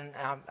everybody, then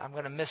I'm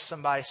going to miss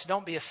somebody. So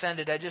don't be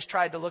offended. I just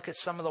tried to look at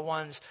some of the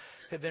ones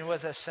who have been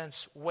with us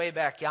since way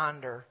back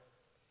yonder.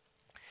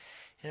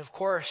 And of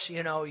course,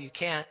 you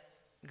can't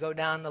go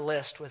down the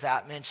list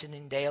without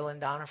mentioning Dale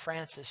and Donna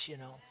Francis.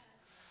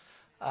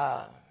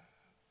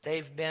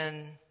 They've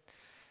been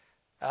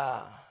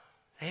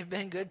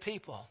good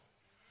people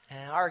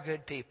and are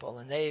good people,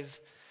 and they've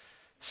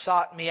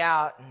sought me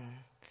out, and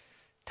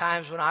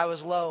times when I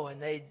was low, and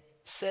they'd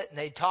sit and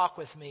they'd talk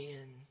with me.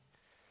 And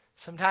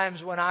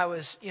sometimes when I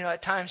was,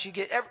 at times you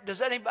get,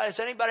 has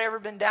anybody ever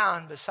been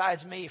down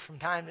besides me? From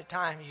time to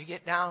time you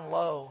get down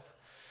low,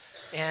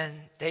 and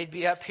they'd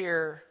be up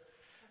here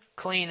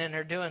cleaning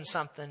or doing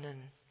something,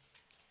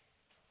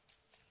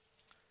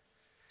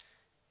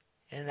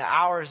 and the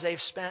hours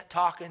they've spent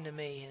talking to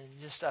me,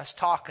 and just us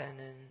talking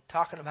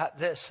about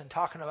this and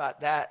talking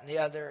about that and the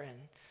other,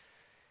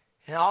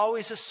 and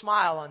always a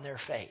smile on their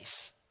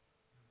face.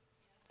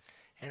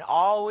 And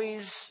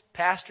always,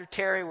 Pastor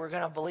Terry, we're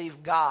going to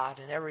believe God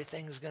and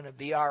everything's going to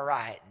be all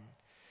right. And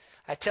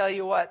I tell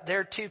you what,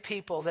 they're two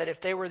people that if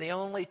they were the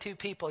only two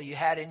people you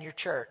had in your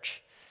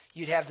church,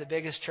 you'd have the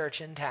biggest church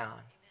in town.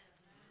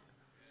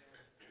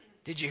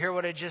 Did you hear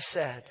what I just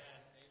said?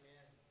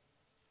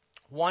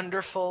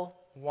 Wonderful,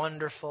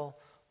 wonderful,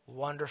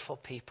 wonderful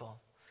people.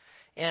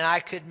 And I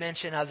could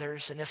mention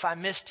others. And if I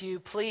missed you,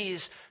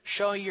 please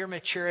show your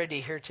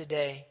maturity here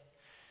today.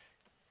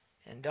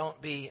 And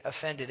don't be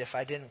offended if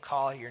I didn't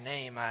call your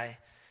name. I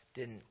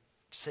didn't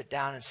sit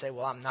down and say,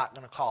 well, I'm not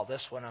going to call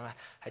this one.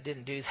 I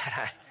didn't do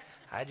that.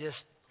 I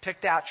just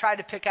tried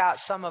to pick out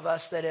some of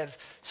us that have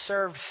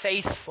served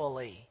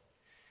faithfully,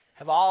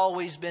 have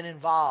always been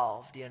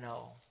involved,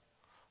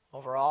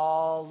 over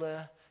all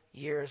the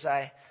years.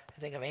 I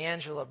think of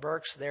Angela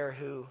Burks there,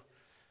 who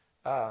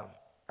I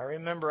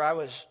remember I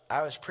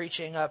was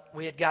preaching up.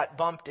 We had got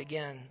bumped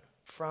again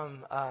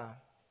from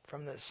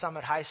the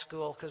Summit High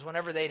School, because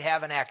whenever they'd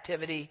have an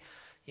activity,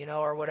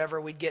 or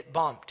whatever, we'd get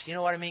bumped. You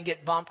know what I mean?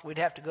 Get bumped. We'd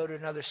have to go to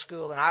another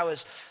school. And I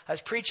was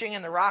preaching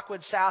in the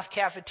Rockwood South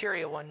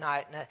cafeteria one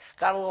night, and it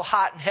got a little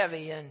hot and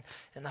heavy, and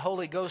the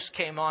Holy Ghost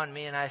came on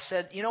me, and I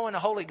said, when the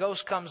Holy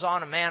Ghost comes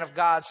on a man of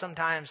God,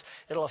 sometimes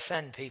it'll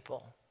offend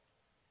people.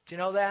 Do you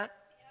know that?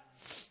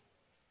 Yep.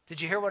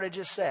 Did you hear what I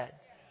just said?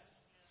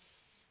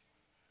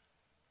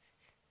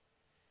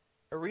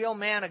 A real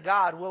man of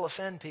God will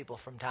offend people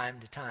from time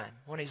to time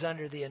when he's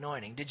under the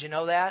anointing. Did you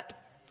know that?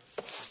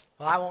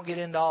 Well, I won't get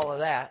into all of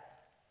that.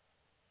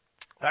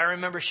 But I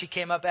remember she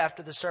came up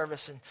after the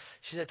service and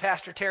she said,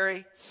 Pastor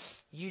Terry,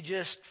 you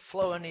just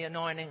flow in the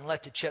anointing and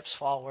let the chips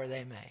fall where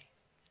they may.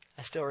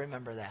 I still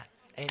remember that.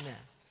 Amen.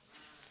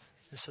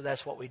 And so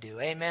that's what we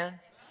do. Amen.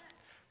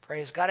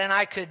 Praise God. And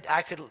I could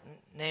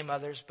name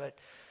others, but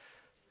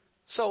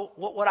so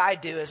what I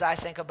do is I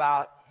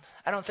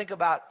don't think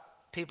about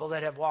people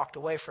that have walked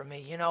away from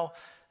me.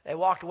 They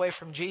walked away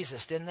from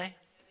Jesus, didn't they?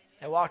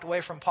 They walked away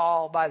from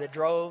Paul by the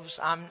droves.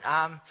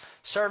 I'm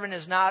servant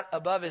is not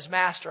above his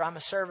master. I'm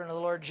a servant of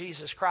the Lord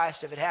Jesus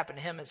Christ. If it happened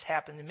to him, it's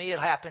happened to me.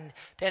 It'll happen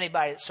to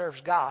anybody that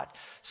serves God.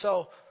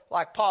 So,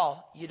 like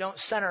Paul, you don't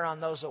center on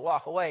those that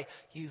walk away.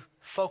 You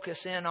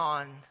focus in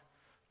on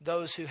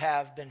those who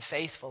have been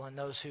faithful and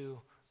those who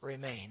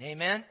remain.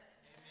 Amen?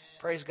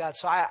 Praise God.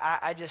 So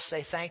I just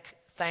say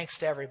thanks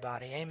to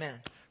everybody. Amen.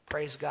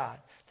 Praise God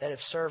that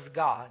have served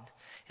God.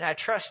 And I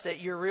trust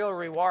that your real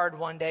reward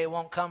one day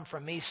won't come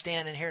from me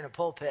standing here in a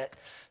pulpit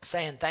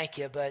saying thank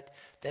you, but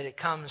that it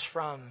comes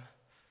from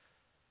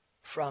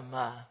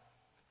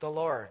the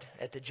Lord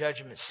at the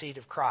judgment seat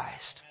of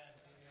Christ.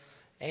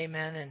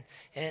 Amen.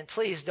 And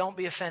please don't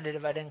be offended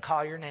if I didn't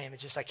call your name.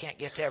 It's just I can't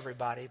get to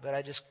everybody, but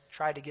I just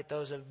tried to get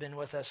those who have been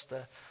with us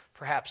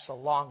perhaps the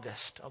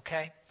longest.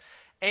 Okay?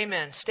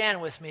 Amen.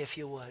 Stand with me if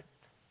you would.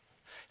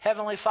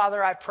 Heavenly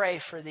Father, I pray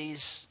for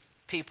these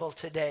people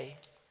today.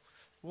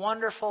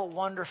 Wonderful,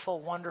 wonderful,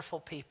 wonderful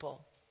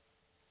people.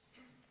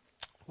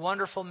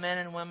 Wonderful men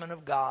and women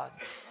of God.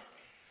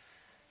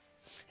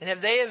 And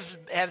if they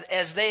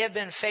as they have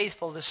been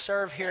faithful to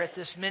serve here at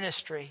this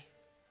ministry,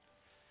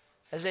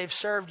 as they've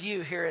served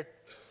you here at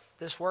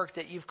this work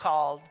that you've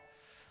called,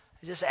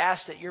 I just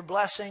ask that your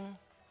blessing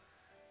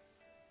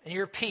and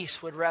your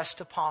peace would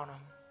rest upon them.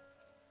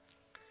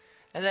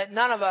 And that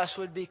none of us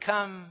would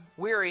become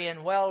weary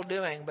in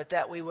well-doing, but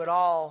that we would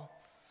all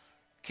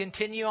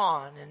continue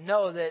on and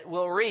know that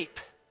we'll reap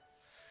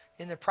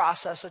in the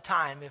process of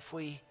time if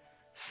we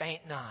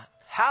faint not.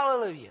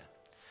 Hallelujah.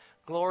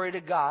 Glory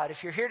to God.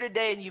 If you're here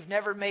today and you've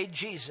never made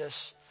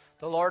Jesus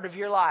the Lord of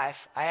your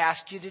life, I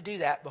ask you to do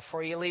that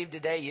before you leave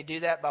today. You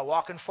do that by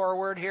walking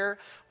forward here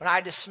when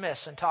I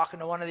dismiss and talking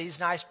to one of these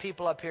nice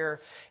people up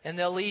here, and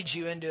they'll lead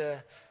you into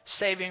a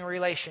saving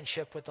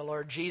relationship with the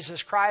Lord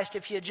Jesus Christ.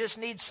 If you just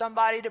need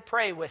somebody to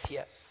pray with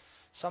you,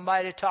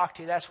 somebody to talk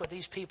to, that's what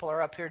these people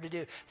are up here to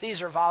do.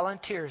 These are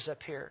volunteers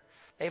up here.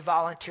 They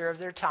volunteer of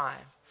their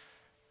time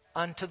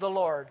unto the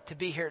Lord to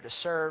be here to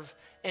serve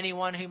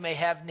anyone who may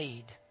have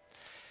need.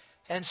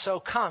 And so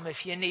come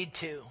if you need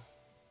to.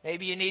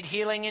 Maybe you need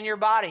healing in your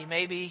body.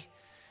 Maybe,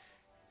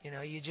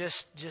 you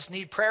just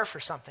need prayer for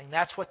something.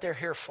 That's what they're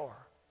here for.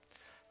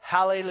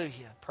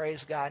 Hallelujah.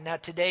 Praise God. Now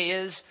today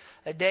is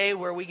a day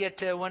where we get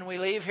to, when we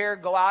leave here,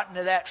 go out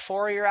into that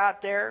foyer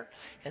out there.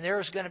 And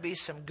there's going to be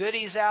some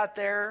goodies out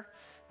there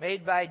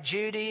made by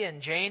Judy,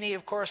 and Janie,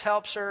 of course,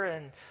 helps her,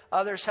 and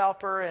others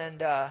help her.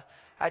 And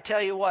I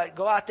tell you what,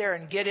 go out there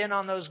and get in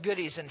on those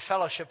goodies and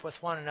fellowship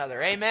with one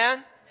another.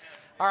 Amen?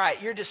 All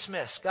right, you're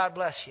dismissed. God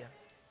bless you.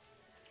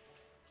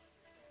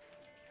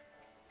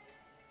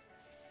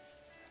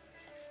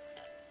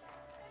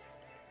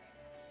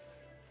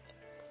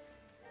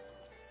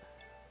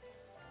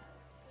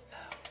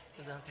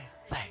 Okay.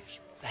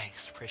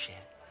 Thanks. Appreciate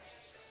it.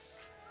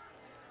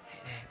 Hey,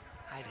 Dave.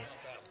 Hi,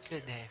 Dave.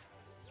 Good, Dave.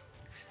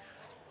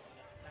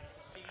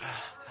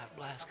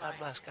 God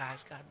bless,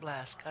 guys. God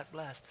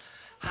bless.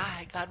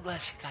 Hi, God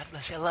bless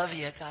you. I love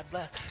you. God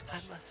bless.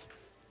 God bless.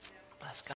 Bless God.